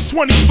you're over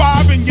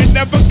 25 and you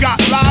never got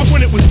live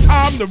when it was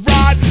time to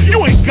ride,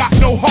 you ain't got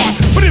no heart.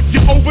 But if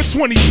you're over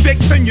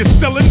 26 and you're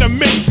still in the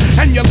mix,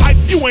 and your life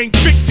you ain't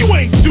fixed, you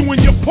ain't doing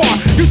your part.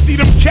 You see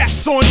them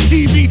cats on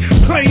TV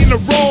playing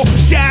the role.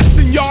 Gas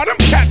and y'all, them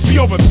cats be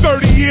over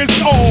 30 years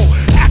old,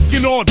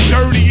 acting all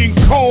dirty and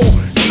cold.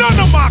 None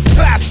of my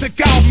classic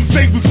albums,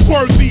 they was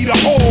worthy to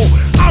hold.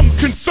 I'm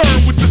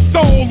concerned with the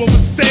soul on the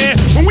stand.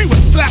 When we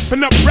was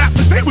slapping up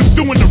rappers, they was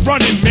doing the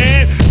running,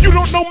 man. You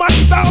don't know my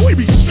style, we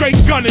be straight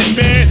gunning,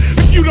 man.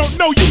 If you don't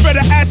know, you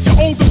better ask your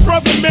older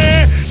brother,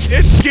 man.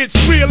 This gets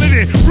realer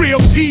than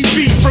real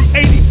TV. From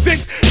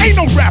 86, ain't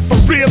no rapper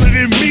realer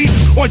than me.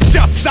 Or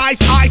Just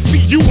Ice, I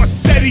see you a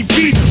steady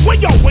beat.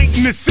 What y'all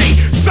waiting to see?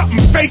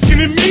 Something faking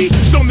in me?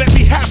 Don't let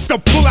me have to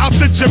pull out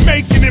the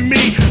Jamaican in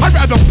me. I'd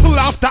rather pull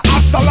out the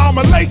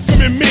Assalamu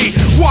alaikum in me.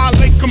 Wa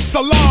alaikum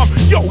salam.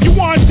 Yo, you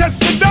want to test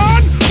the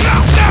Don?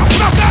 Now,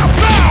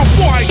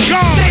 boy,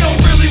 gone. They don't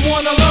really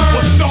wanna learn.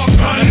 Well, start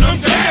gunning them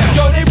down.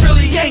 Yo, they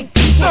really ain't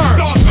concerned.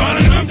 Well, start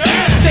gunning them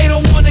down. They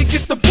don't wanna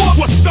get the book.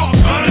 Well, start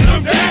gunning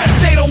them down.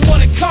 They don't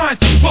want it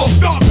conscious. Well,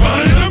 start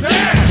gunning them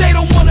down. They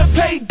don't wanna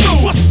pay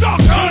dues. Well, start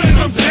gunning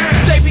them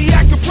down. They be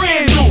acting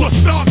brand new. Well,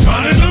 start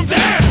gunning them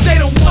down. They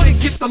don't wanna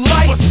get the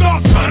light. Well,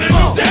 start gunning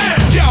them down.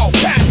 Yo,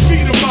 pass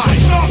me the mic.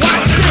 Start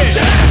gunning them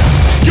down.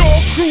 Your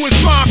crew is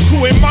my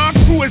crew and my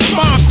crew is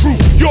my crew.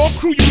 Your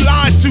crew you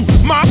lied to,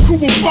 my crew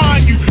will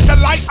find you. The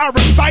light I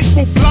recite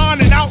will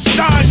blind and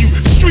outshine you.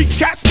 Street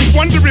cats be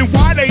wondering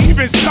why they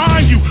even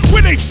sign you.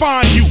 Where they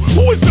find you?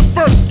 Who is the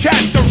first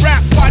cat to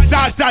rap? Why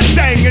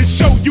dang and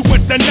show you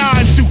what the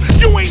nine do?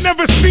 You ain't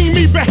never seen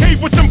me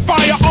behave with them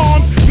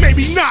firearms.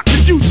 Maybe not,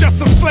 cause you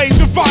just a slave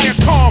to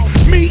Viacom.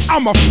 Me,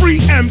 I'm a free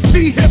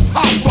MC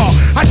hip-hopper.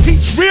 I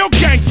teach real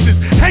gangsters,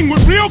 hang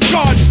with real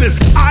gangsters.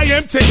 I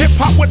am to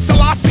hip-hop what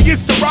Selassie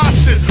is to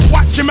rosters.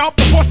 Watch him out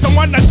before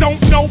someone that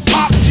don't know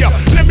pops ya.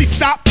 Let me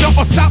stop ya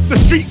or stop the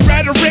street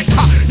rhetoric.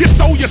 You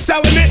sold, you're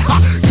selling it.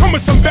 Come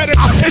with some better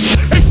ish.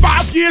 In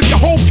 5 years, your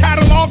whole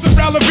catalog's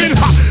irrelevant.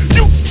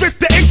 You spit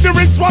the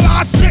ignorance while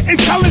I spit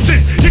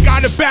intelligence. You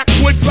got it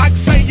backwards like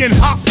saying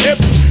hop hip.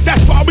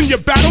 That's why when you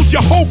battle,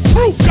 your whole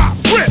crew got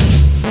ripped.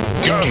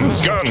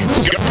 Guns,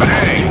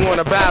 bang. You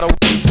wanna battle?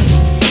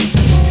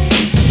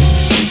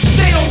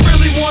 They don't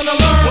really wanna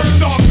learn. Well,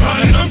 start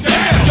gunning them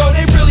down. Yo,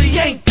 they really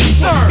ain't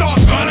concerned. Well, start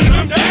gunning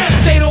them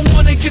down. They don't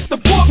wanna get the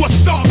book. Well,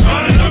 start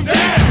gunning them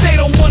down. They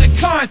don't want it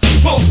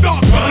conscious. Well,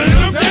 start gunning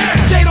them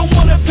down. They don't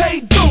wanna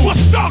pay dues. Well,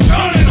 start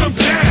gunning them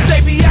down.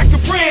 They be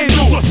acting brand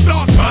new. Well,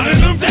 start gunning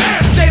them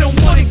down. They don't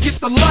wanna get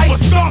the light. Well,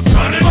 start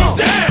gunning them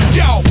down.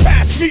 Yo,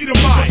 pass me the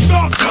mic. Well,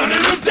 start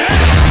gunning them down.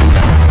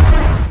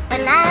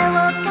 When I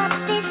woke up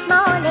this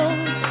morning,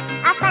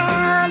 I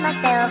found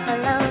myself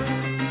alone.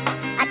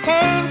 I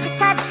turned to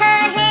touch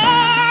her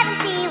hair and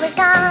she was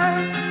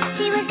gone.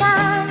 She was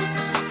gone.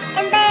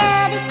 And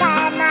there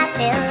beside my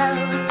pillow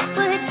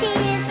were her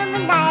tears from the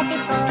night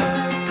before.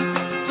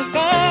 She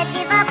said,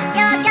 give up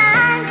your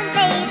guns and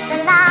face the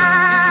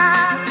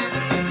law.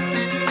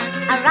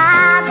 I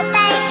robbed the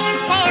bank in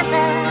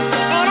Tampa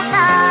and I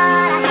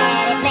thought I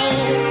had it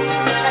made.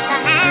 But the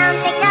hounds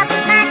picked up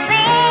my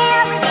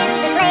trail within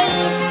the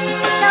glades.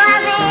 So I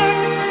ran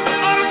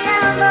and I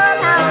stumbled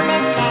on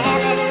this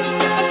cabin.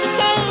 And she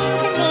came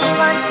to me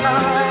once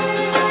more.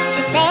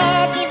 She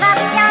said, give up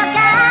your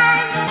gun.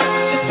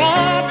 She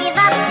said, give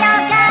up your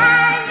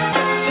gun.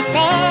 She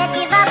said,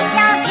 give up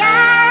your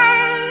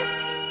guns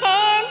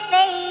and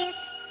face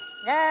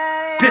the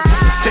light. This is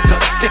a stick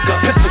up,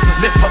 pistols and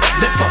lift up.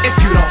 If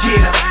you don't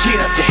get up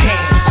your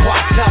hands.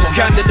 Quiet, tell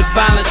them. Under the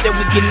violence that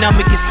we get numb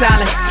and get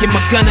silent. Get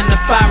my gun in the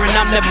fire and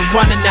I'm never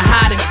running to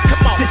hiding.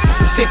 Come on. This is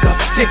a stick up,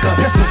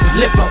 pistols and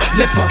lift up.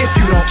 If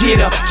you don't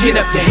get up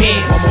your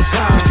hands. One more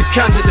time. We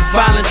succumb to the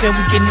violence, then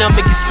we get numb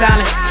and get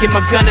silent. Get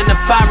my gun in the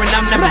fire and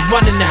I'm never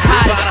running to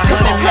hiding.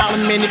 Come on.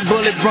 100-minute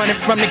bullet running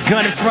from the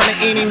gun in front of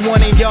any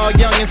one of y'all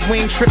youngins.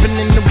 We ain't tripping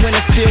in the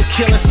winter, still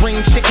killing spring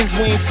chickens.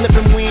 We ain't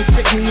slipping, we ain't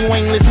sicking. You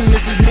ain't listening,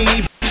 this is me.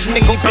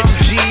 Nigga, bitch,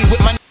 G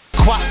with my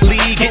quad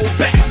league.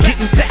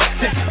 Getting stacks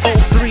since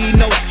 03,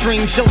 no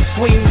strings, yo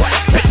swing.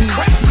 Spitting,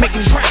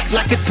 making tracks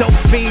like a dope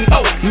fiend.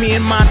 Oh, me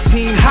and my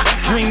team, hot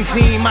dream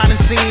team. I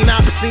done seen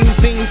obscene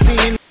things,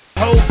 seeing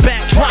whole back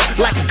drop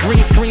like a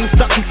green screen.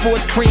 Stuck before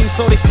it's cream,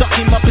 so they stuck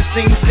him up and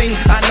sing.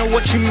 I know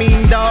what you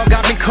mean, dog.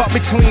 I've been caught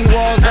between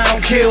walls. I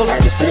don't kill, I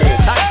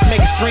just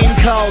make extreme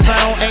calls. I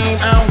don't aim,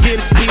 I don't get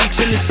a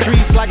speech in the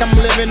streets like I'm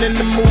living in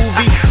the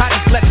movie. I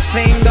just let the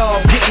thing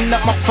off, getting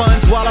up my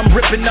funds while I'm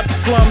ripping up the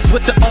slums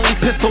with the only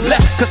pistol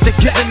left, cause they're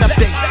giving up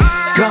their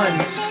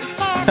guns.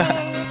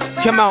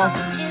 Come on,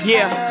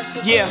 yeah.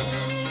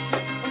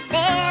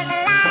 Instead the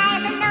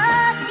lies and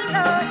notes she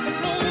wrote to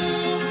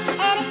me.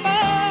 And it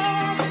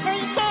says, though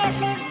you can't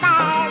live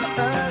by the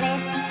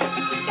bullet,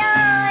 but you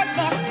sure as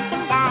death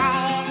can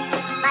die.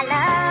 My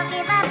love,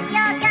 give up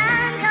your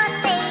guns or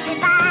say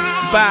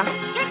goodbye. Bye.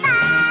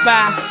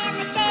 Goodbye. And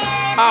the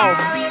sheriff Oh.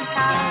 now is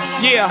calling.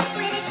 Yeah.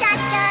 With a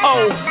shotgun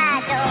Oh. at my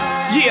door.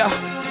 Yeah.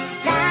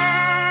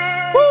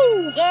 Son,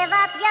 Woo. give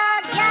up your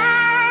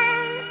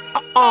guns.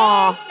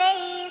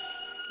 Face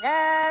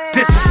the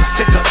This is a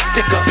stick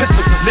up,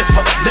 pistols and lift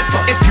up.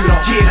 If you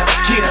don't get up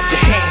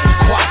your hands.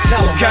 Quiet,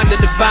 tell them. Under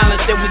the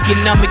violence that we get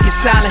numb and get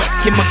silent.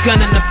 Get my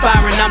gun in the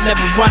fire and I'm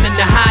never running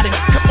to hiding.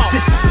 Come on.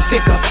 This is a stick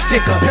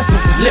stick up,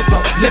 pistols and lift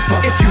up.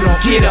 If you don't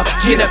get up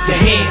your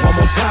hands. One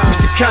more time. We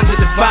succumb to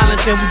the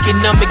violence, then we get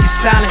numb and get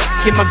silent.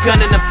 Get my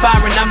gun in the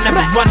fire and I'm never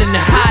running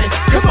to hide it.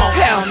 Come on,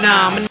 hell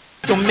nah, I'm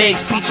don't make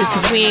speeches,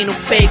 cause we ain't no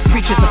fake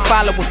preachers. I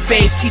follow with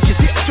faith teachers.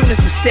 Soon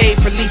as the state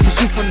releases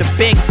you from the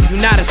bank,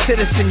 you're not a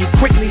citizen. You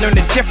quickly learn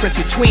the difference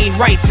between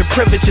rights and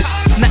privileges.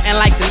 Nothing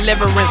like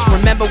deliverance.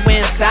 Remember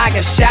when Sai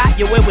got shot?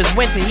 Yo, it was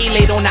winter, he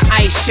laid on the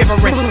ice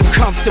shivering,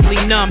 comfortably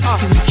numb.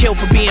 He was killed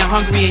for being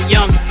hungry and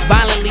young.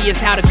 Violently is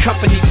how the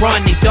company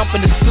run. They dump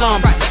in the slum.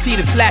 You see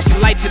the flashing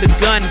light to the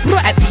gun.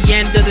 At the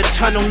end of the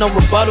tunnel, no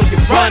rebuttal, you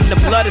run. The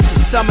blood is the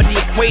sum of the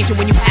equation.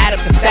 When you add up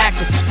the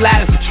factors, the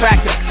splatter's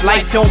attractive.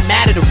 Life don't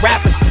matter to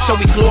rappers, so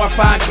we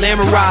glorify and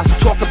glamorize.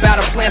 Talk about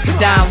our plans to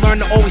die. Learn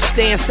to always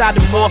stay inside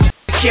the more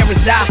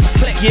cameras out.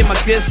 Get my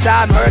good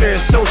side. Murder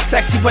is so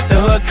sexy, but the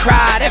hood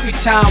cried every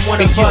time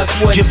one of us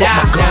would give die.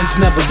 Up my guns,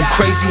 never you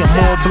crazy. I'm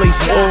all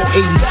blazing, all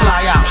 80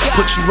 fly out.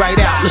 Put you right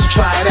out, let's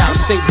try it out.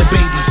 Save the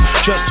babies,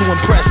 dress to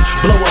impress.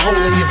 Blow a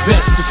hole in your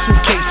vest. The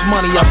suitcase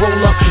money, I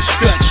roll up and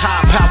stretch.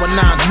 High power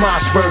nines,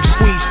 Mossberg,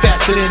 squeeze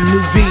faster than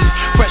new V's.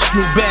 Fresh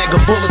new bag of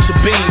bullets, a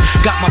beam.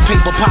 Got my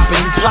paper popping,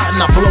 you plotting.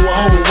 I blow a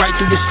hole right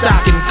through your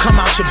stocking. Come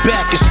out your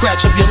back and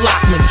scratch up your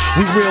lockman.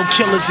 We real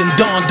killers and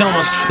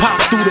don-dons. Pop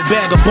through the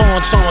bag of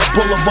bon-tons.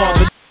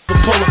 Boulevards,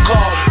 pull a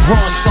car,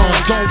 run songs.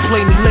 Don't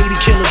play me lady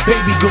killers,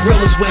 baby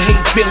gorillas with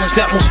hate feelings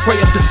that won't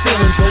spray up the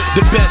ceilings.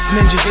 The best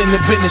ninjas in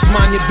the business,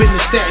 mind your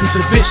business. Statins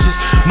are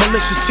vicious,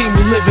 malicious team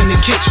who live in the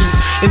kitchens.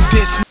 And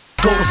this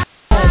go to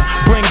home,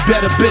 bring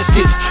better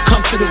biscuits.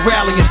 Come to the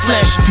rally and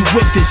flash if you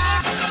with this.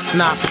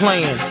 Not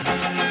playing,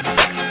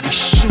 we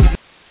shoot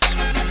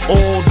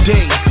all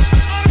day.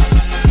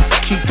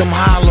 Keep them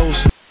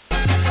hollows.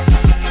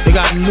 They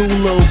got new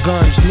little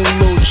guns, new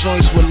little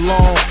joints with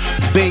long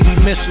baby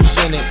missiles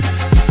in it.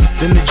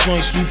 Then the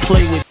joints we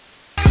play with,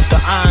 the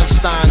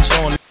Einsteins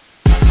on it.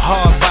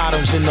 Hard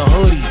bottoms in the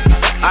hoodie,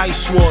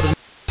 ice water.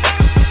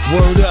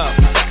 Word up,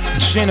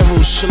 General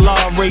Shalal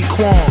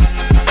Raekwon.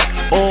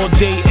 All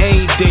day,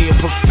 a day, a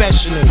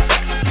professional.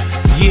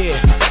 Yeah,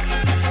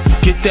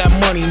 get that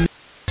money.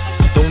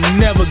 Don't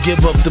never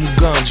give up them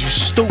guns, you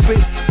stupid.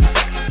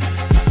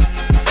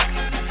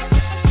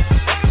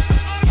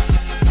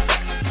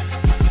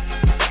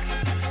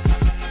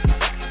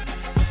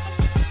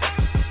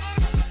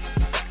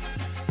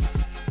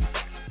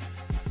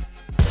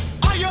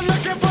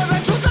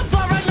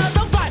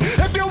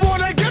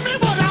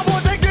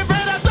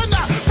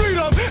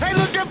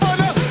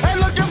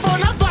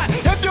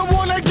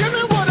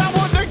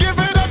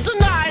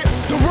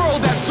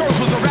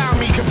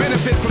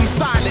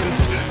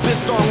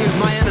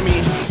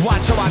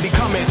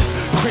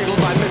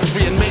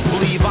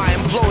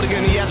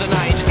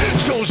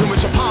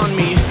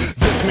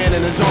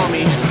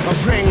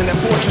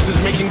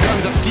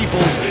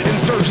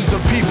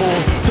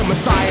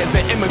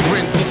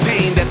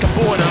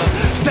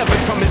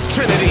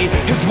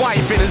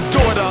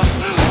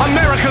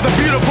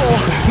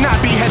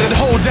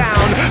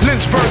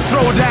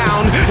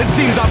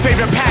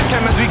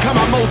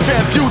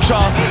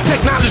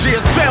 Technology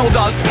has failed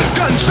us.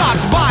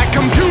 Gunshots by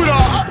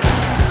computer.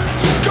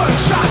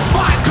 Gunshots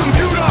by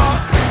computer.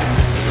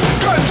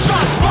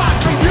 Gunshots by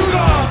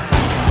computer.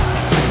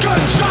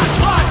 Gunshots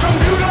by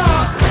computer.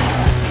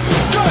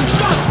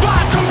 Gunshots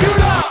by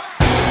computer.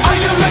 Are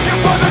you looking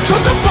for the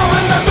truth or for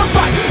another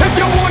fight? If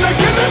you wanna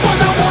give me what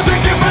I want, then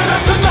give it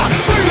up tonight.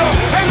 Freedom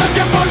ain't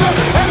looking for the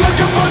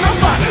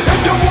fight.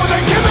 If you wanna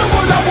give me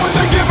what I want,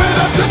 then give it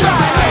up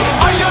tonight.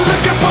 Are you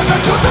looking for the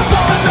truth or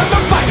for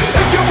another fight?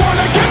 If you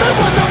wanna give me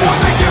what I want,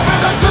 then give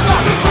it up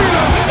tonight.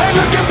 Freedom ain't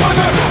looking for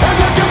the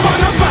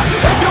fight.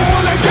 If you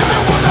wanna give me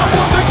what I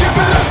want, then give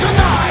it up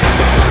tonight.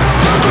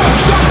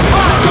 Gunshots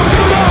by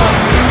computer.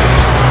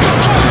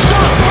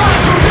 Gunshots by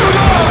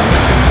computer.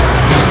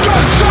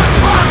 Gunshots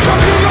by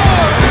computer.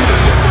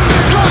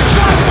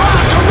 Gunshots by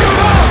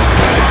computer.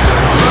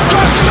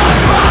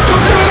 Gunshots by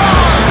computer.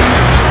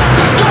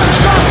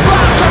 Gunshots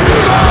by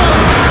computer.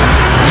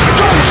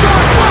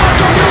 Gunshots by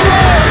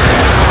computer.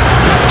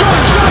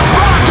 Gunshots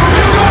by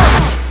computer.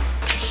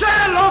 Say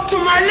hello to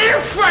my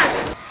little friend.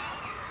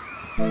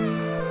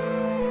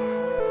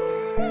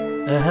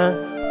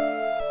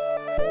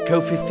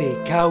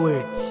 Kofi,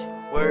 cowards.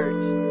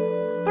 Words.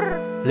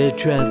 Lil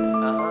Trump.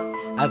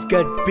 I've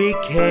got big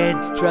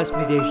hands, trust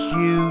me, they're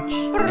huge.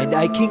 And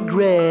I can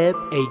grab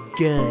a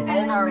gun.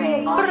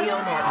 NRA Audio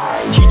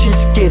Network.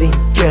 Teachers getting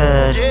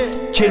guns,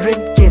 children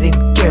getting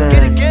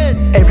guns.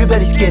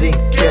 Everybody's getting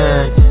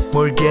guns.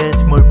 More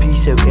guns, more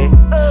peace, okay?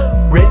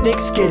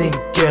 Rednecks getting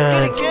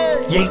guns,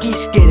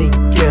 Yankees getting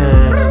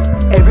guns.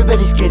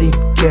 Everybody's getting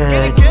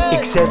guns,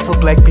 except for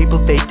black people,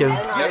 they don't.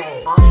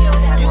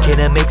 Can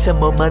I make some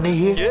more money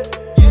here?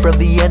 From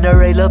the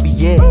NRA lobby,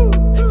 yeah.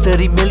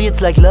 30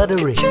 million's like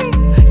lottery.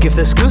 Give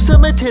the school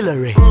some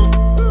artillery.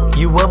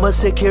 You want more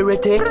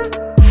security?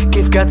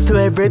 Give guns to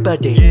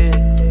everybody.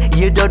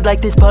 You don't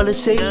like this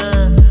policy?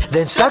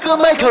 Then suck on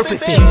my Kofi.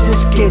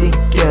 Jesus getting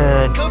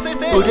guns,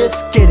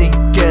 Buddha's getting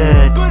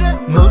guns,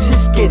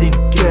 Moses getting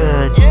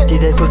guns.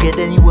 Did I forget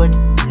anyone?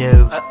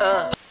 No.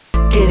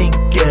 Getting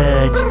guns.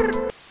 guns.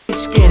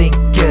 It's getting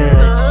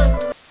guns.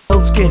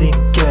 Donald's getting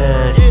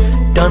guns.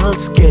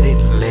 Donald's getting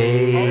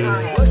laid.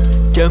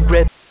 Don't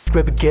grab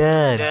a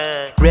gun.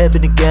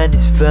 Grabbing a gun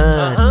is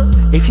fun.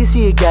 If you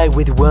see a guy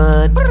with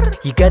one,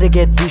 you gotta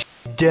get this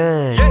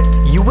done.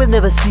 You will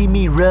never see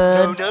me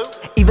run.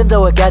 Even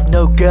though I got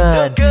no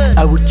gun,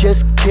 I would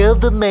just kill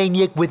the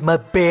maniac with my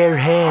bare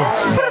hands.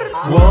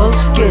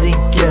 Walls getting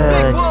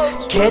guns.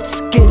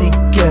 Cats getting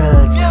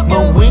guns.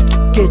 My wink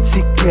gets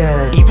a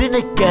gun. Even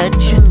a gun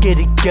should get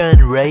a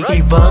gun, right?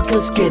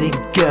 Ivanka's getting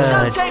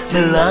guns.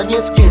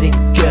 Melania's getting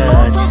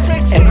guns.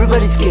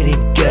 Everybody's getting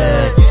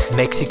guns.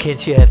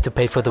 Mexicans, you have to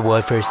pay for the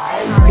war first.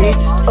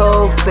 It's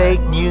all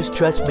fake news,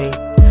 trust me.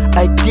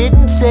 I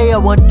didn't say I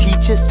want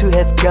teachers to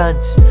have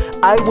guns.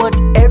 I want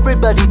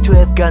everybody to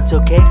have guns,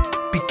 okay?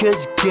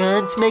 Because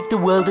guns make the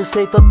world a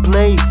safer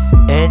place.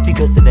 And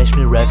because the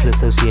National Rifle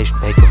Association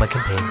paid for my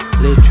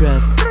campaign. Little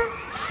Trump,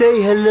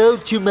 say hello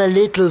to my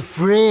little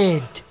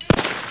friend.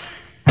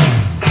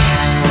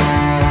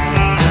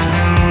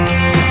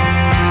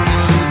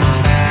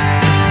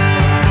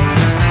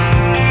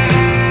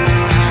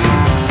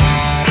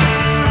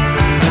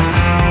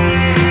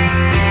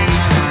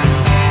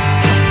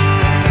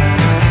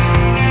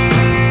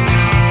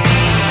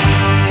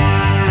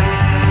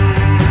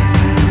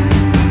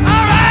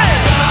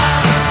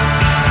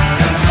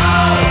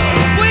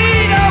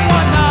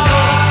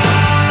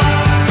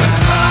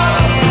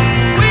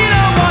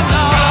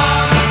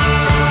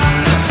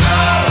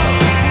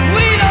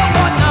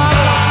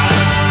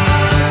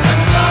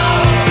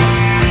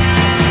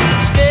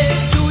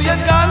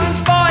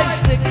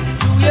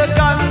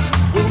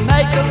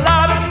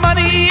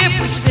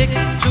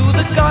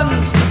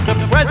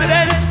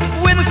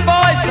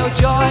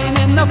 Join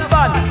in the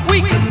fun.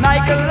 We can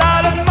make a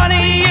lot of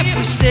money if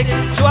we stick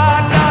to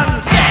our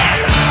guns. Yeah!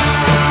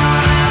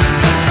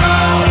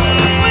 Control.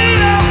 We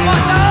don't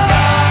want no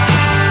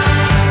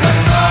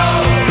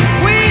control.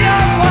 We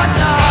don't want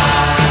no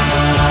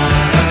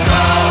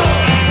control.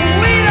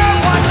 We don't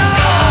want no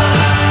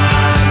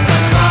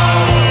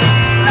control.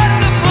 Let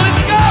the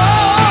bullets go.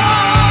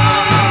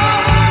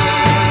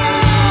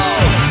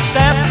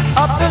 Step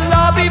up the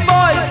lobby,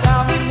 boys,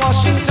 down in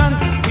Washington.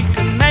 We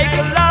can make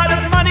a lot of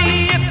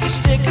money if we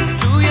stick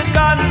to your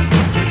guns.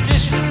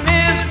 Tradition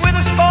is with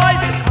us, boys,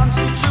 the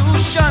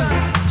Constitution.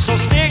 So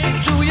stick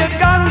to your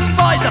guns,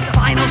 boys, the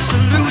final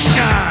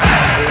solution.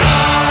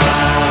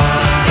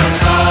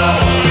 Control.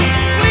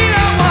 We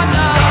don't want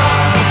no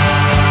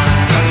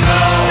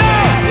control.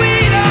 No, we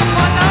don't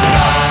want no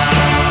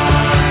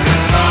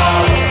control.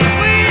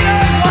 We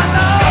don't want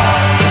no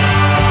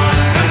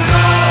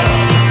control.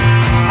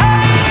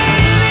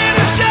 Ain't it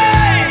a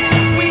shame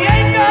we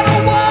ain't got a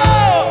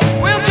war?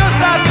 We'll just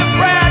have to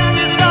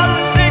practice on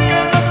the sick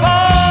and the poor.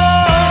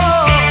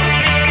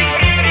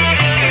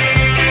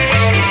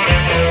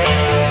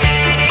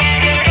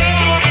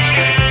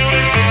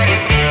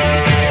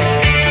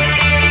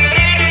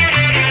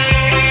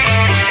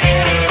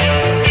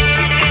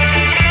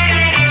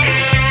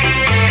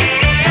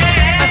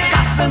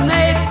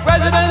 Assassinate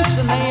presidents,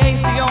 and they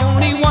ain't the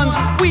only ones.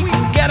 We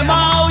can get them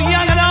all,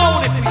 young and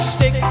old, if we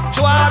stick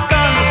to our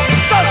guns.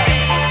 So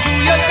stick to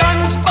your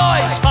guns,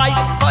 boys, fight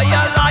for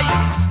your life.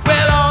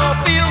 We'll all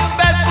feel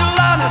special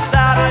on a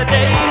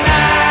Saturday night.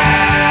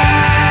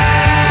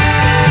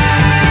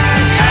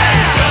 Yeah!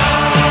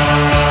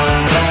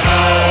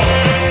 Control.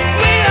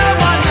 We don't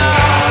want no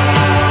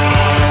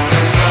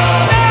control.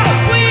 No,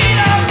 we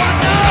don't want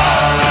no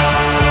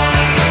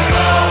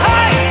control.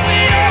 Hey, we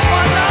don't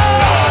want no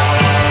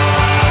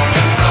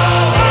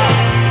control.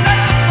 Let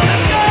the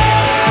bullets go.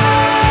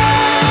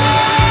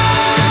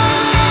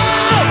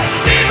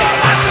 Viva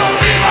macho,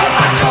 viva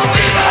macho,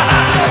 viva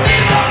macho,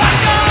 viva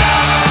macho.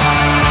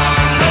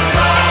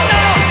 Control.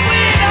 No,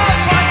 we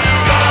don't want no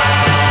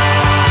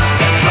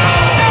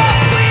control. No,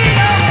 we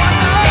don't want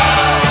no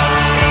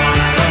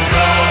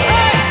control.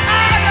 Hey,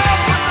 I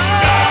don't want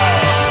no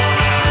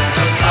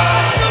control.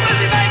 I'm too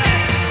busy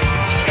making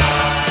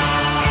control.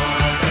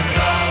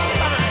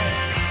 Saturday.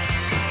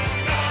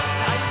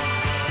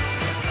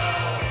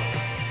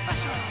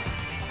 Special.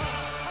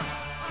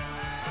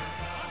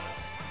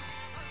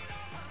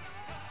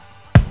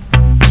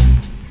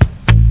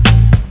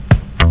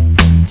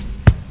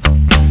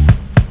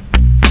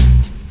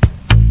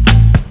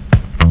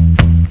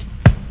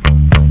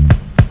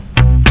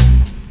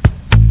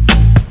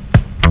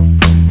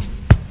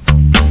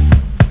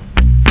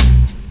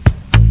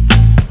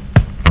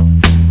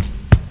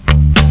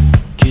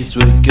 Kids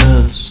with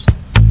guns,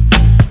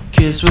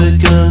 kids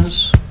with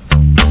guns,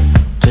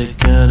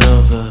 taken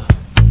over,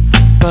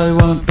 but it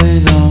won't be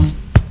long.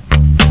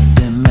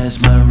 They're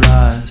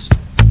mesmerized,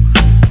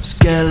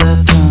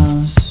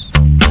 skeletons.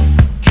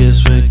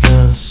 Kids with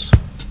guns,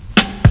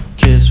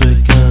 kids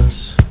with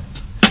guns.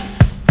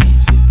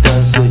 Easy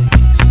does it,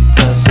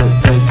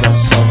 they got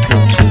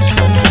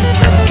self-control.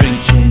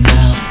 Drinking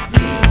out,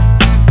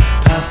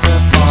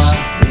 pacify,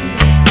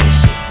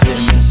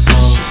 feeling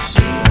souls.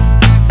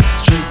 The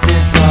street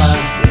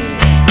desire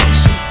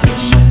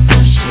doesn't make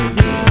sense to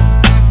me,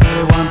 but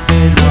it won't be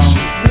long.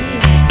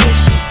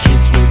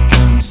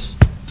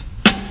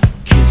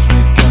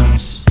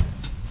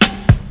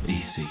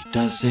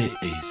 does it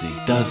easy,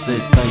 does it?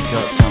 They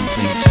got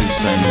something to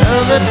say.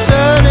 Now they're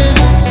turning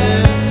us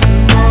into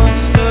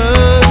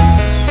monsters,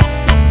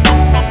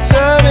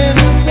 turning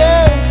us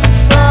into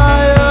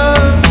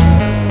fire,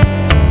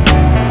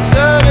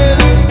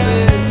 turning us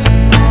into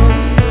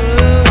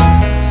monsters.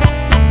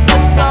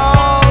 That's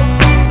all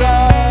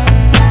desire,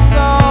 that's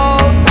all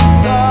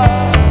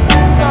desire,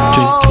 that's all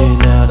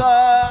drinking out,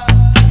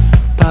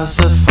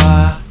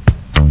 pacify,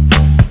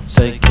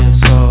 taking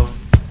soul.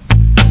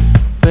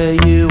 Where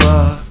you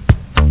are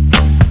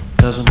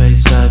doesn't make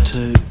sad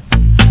too,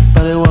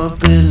 but it won't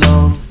be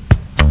long.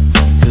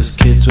 'Cause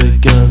kids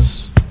with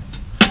guns,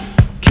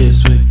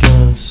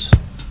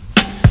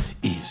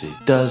 easy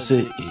does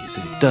it,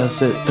 easy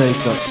does it? They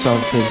got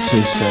something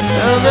to say.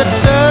 now they're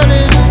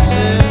turning us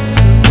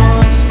into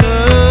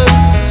monsters,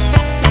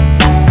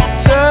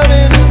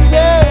 turning us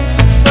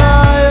into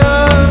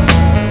fire,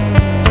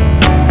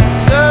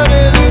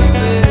 turning us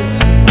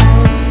into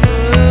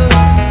monsters.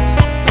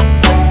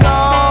 That's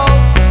all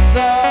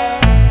desire,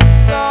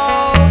 that's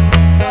all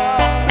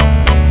desire,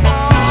 that's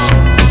all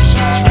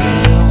desire.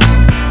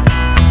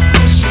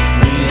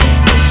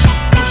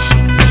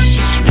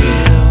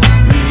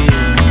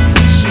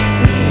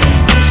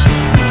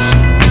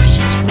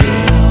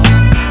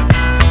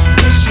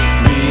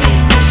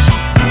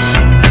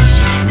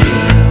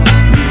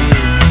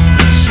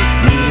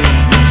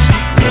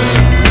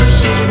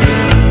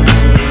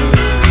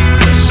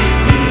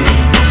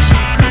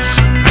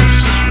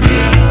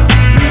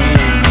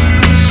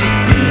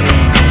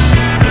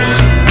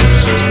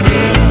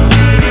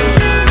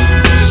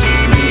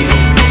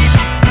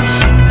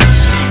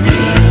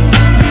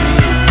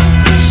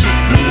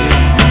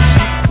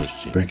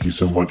 Thank you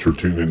so much for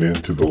tuning in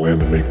to the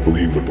Land of Make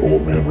Believe with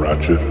Old Man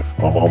Ratchet.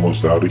 I'm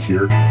almost out of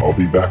here. I'll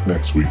be back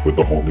next week with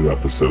a whole new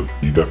episode.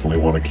 You definitely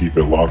want to keep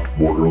it locked.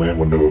 Borderland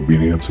with No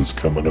Obedience is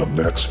coming up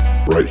next,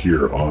 right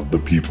here on The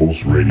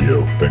People's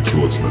Radio. Thanks for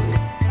listening.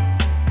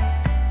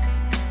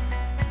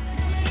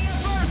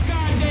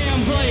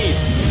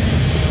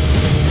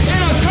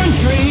 In a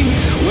country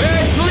where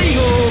it's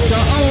legal to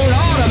own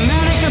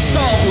automatic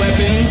assault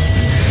weapons,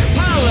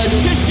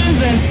 politicians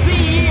and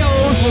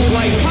CEOs look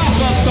like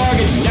pop-up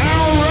targets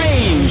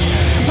downrange.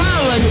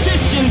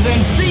 Politicians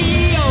and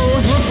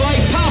CEOs look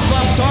like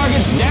pop-up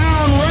targets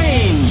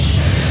downrange.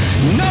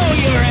 Know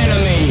your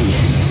enemy.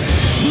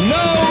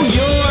 Know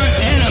your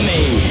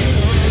enemy.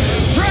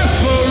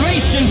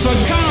 Preparation for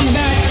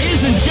combat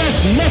isn't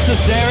just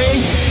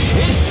necessary,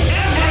 it's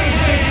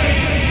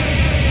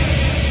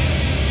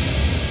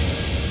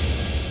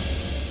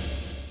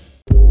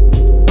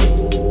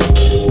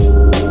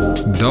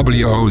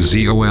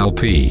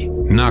WOZOLP,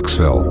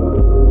 Knoxville.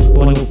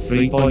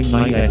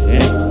 103.9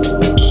 FM.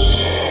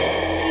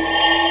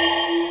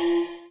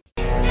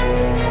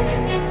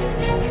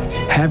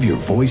 Have your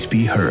voice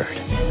be heard.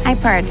 I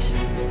purged.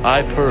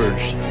 I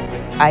purged.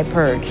 I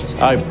purged.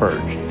 I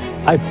purged.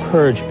 I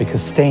purged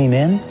because staying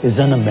in is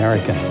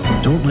un-American.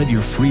 Don't let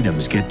your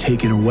freedoms get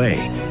taken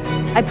away.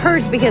 I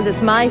purged because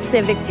it's my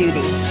civic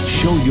duty.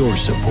 Show your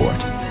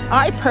support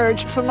I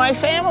purged for my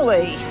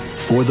family.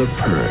 for the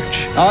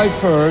purge. I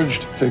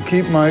purged to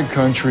keep my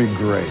country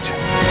great.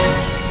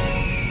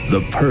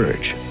 The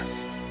Purge.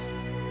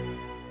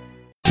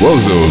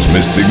 WOZO's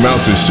Mystic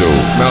Mountain Show.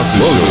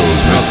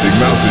 WOZO's Mystic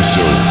Mountain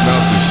Show.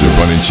 Your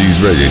bun and cheese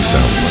reggae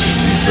sandwich.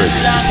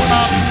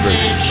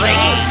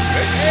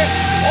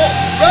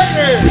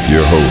 With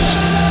your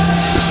host,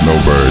 the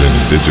Snowbird and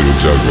the Digital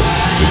Juggler.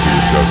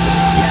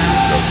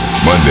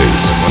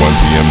 Mondays, 1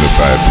 p.m. to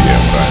 5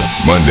 p.m.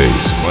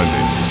 Mondays,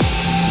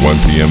 1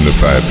 p.m. to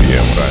 5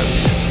 p.m.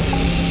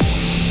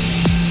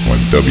 On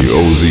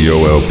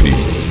WOZOLP,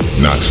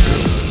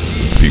 Knoxville,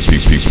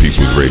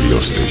 People's Radio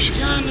Station.